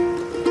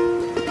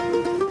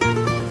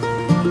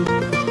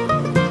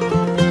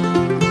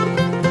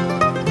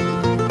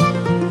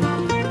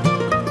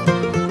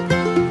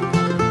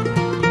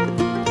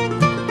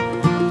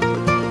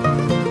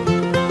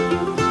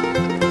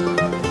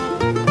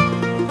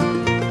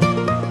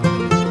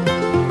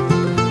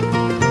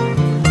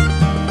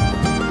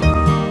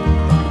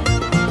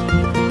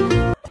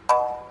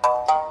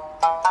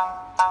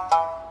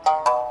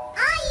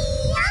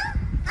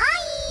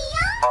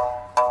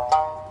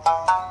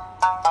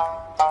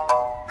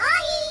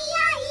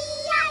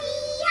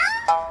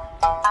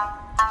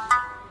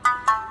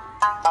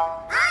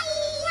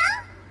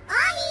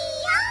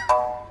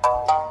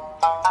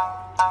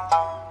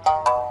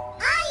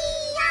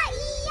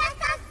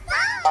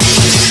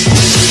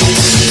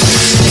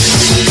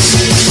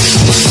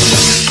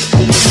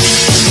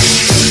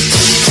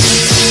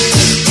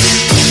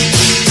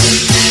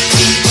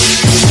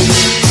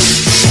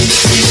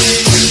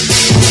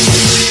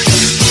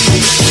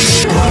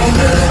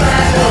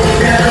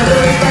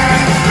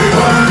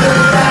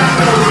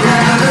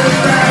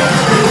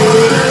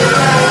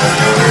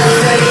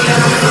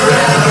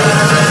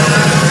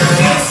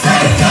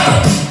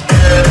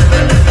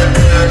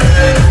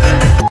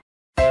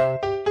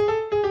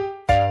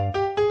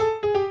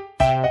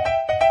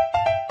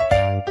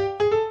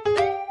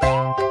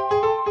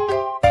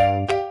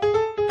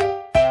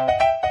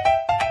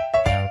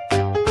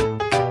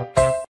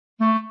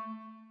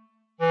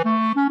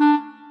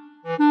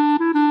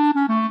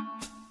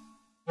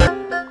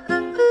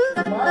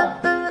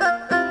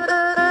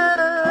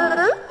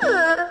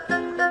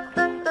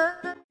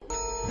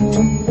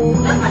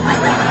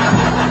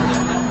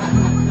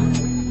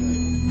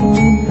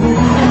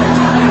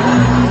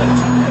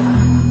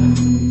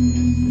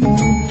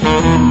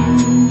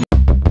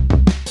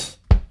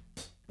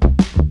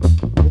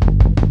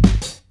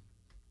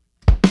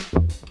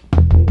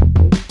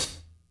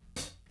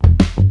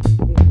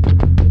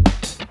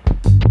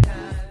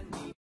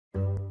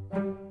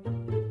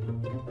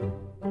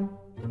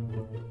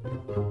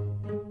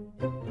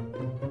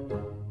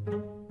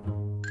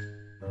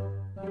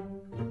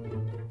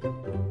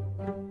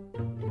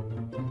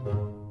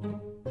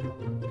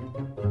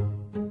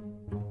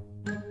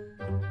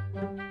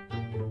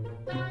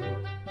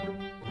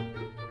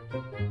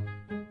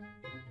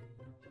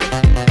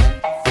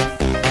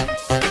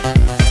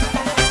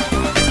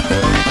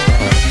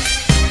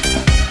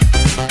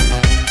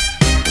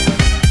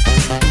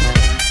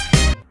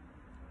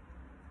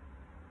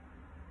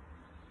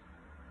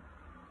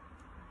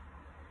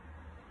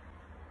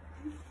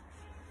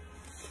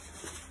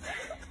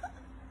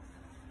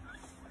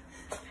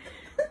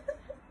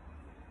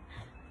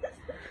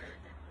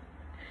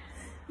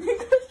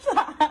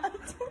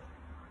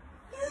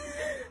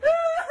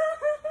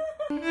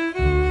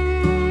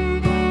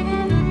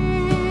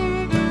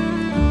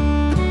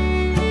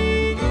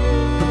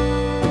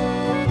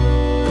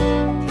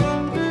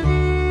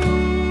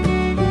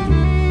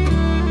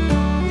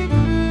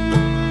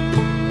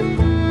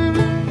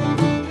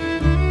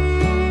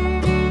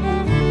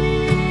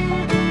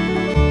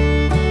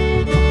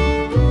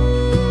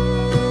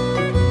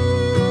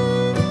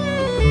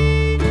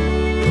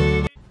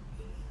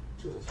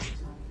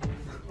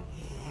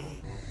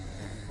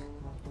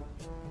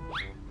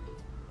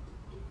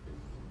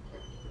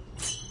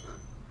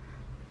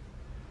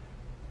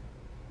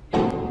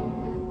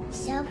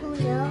小朋友，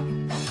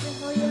是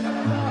否有人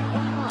问我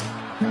好？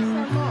为什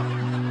么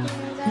天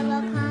天在我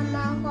看漫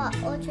画，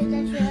我却在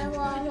学画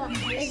画？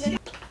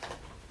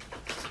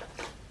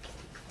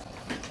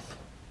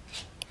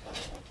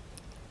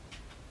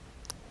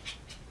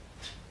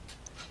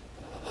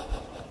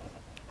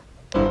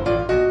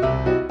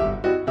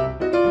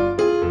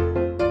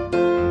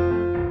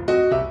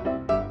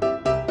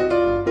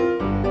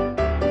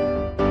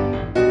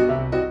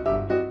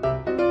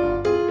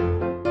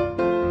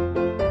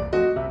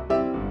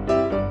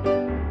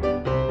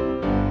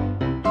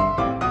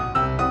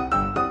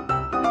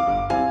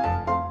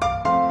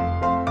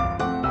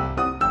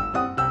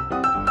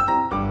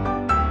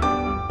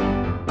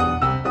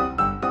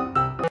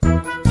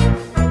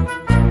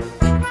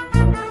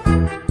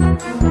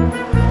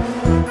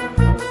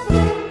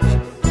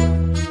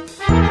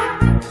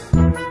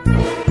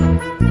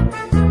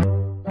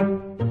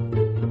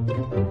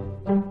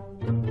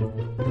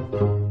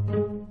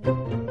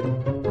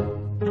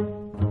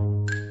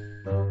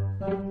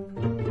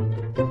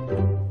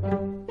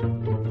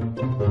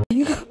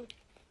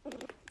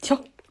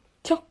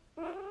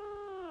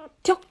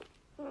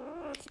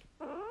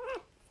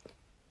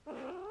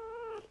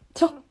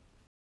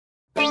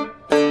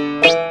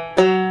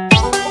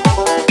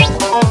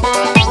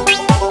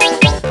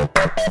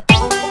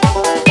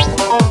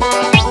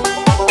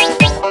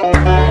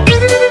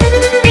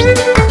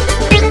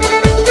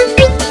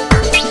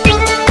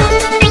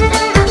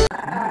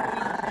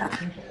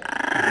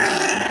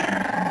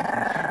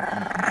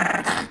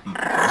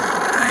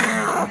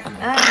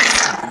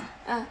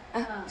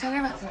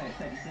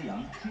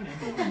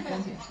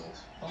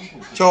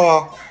叫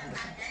啊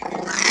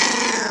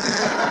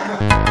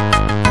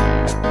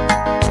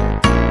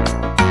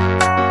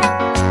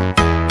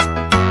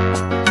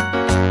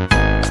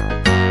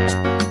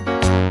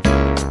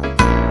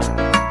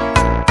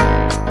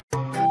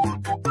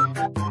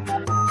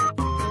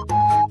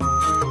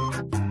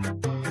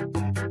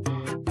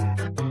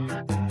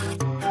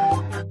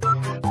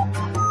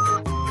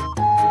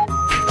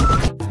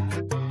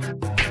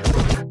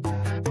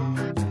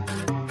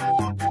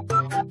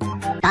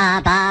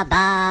！ba ba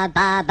ba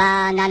ba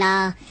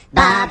banana,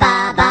 ba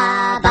ba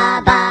ba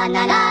ba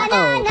banana,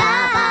 oh ba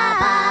ba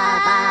ba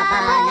ba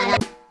banana.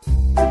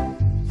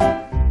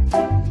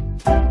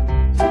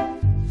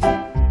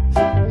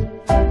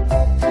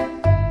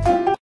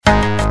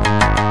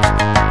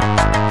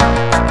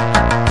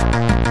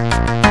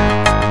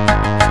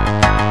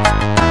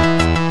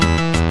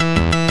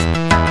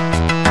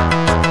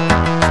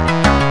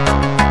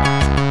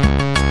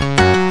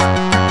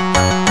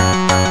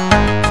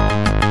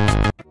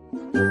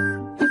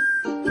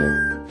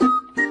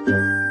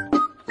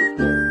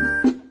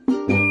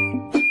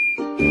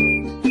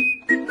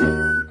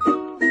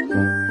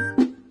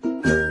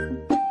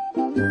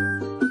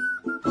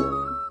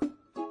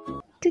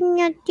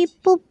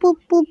 噗噗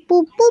噗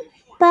噗噗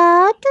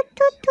吧，嘟嘟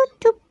嘟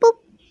嘟噗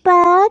吧，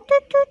嘟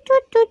嘟嘟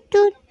嘟嘟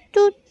嘟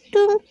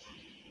嘟。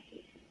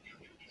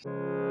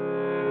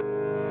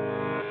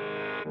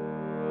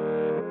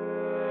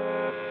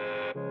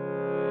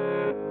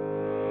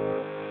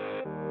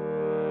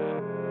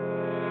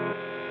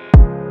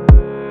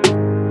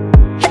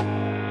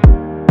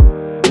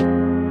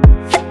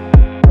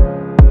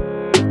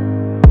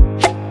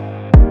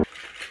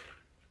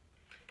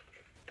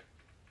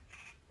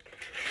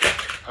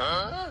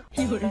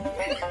有人。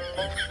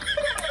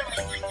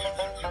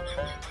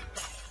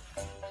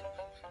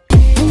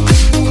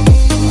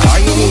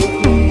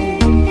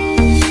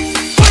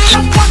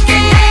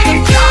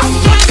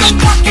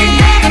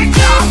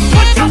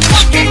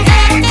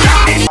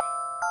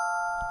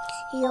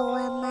You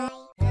are my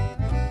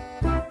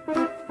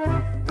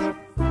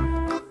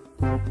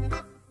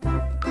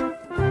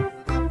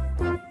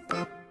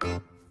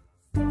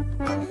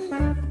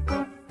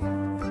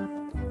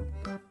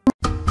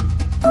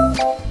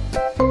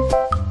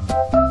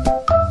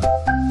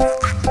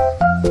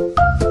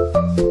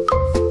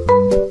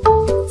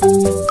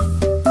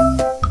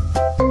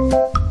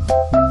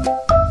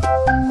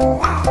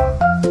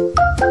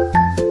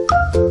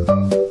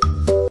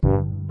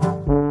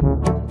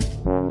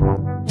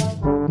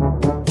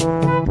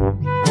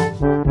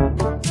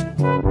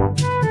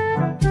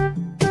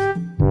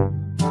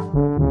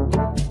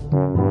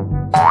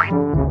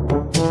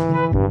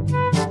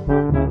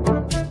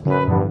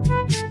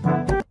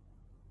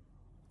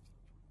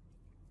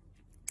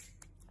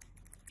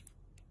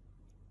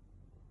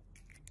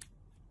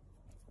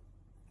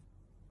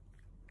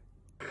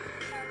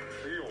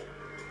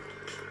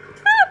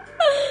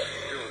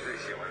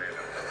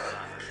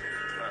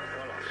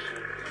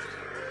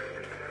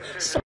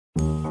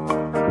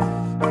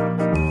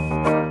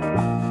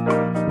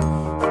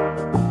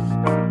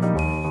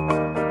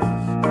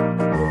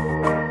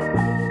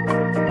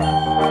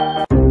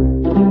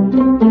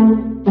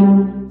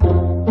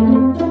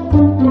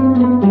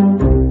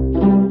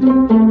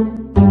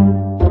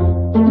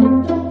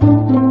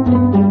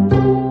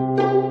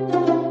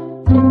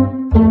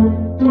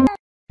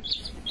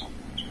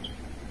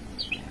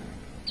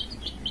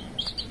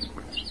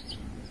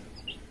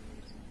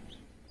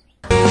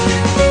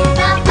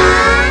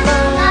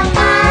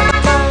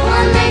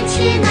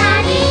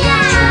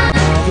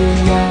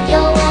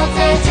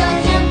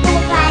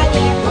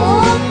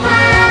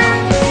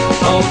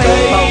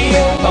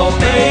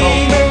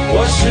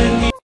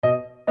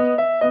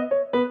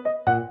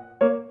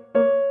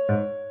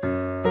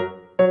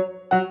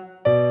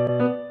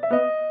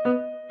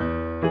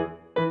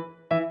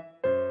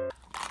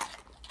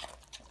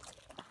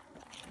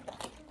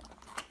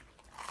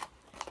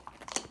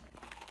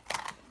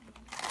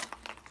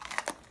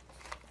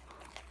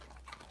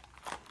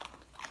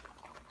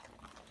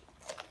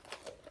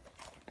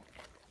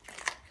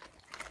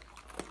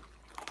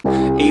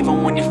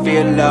Even when you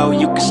feel low,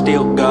 you can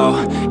still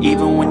go.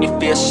 Even when you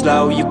feel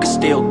slow, you can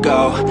still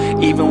go.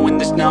 Even when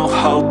there's no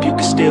hope, you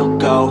can still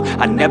go.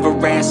 I never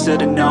answer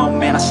to no,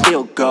 man, I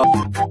still go.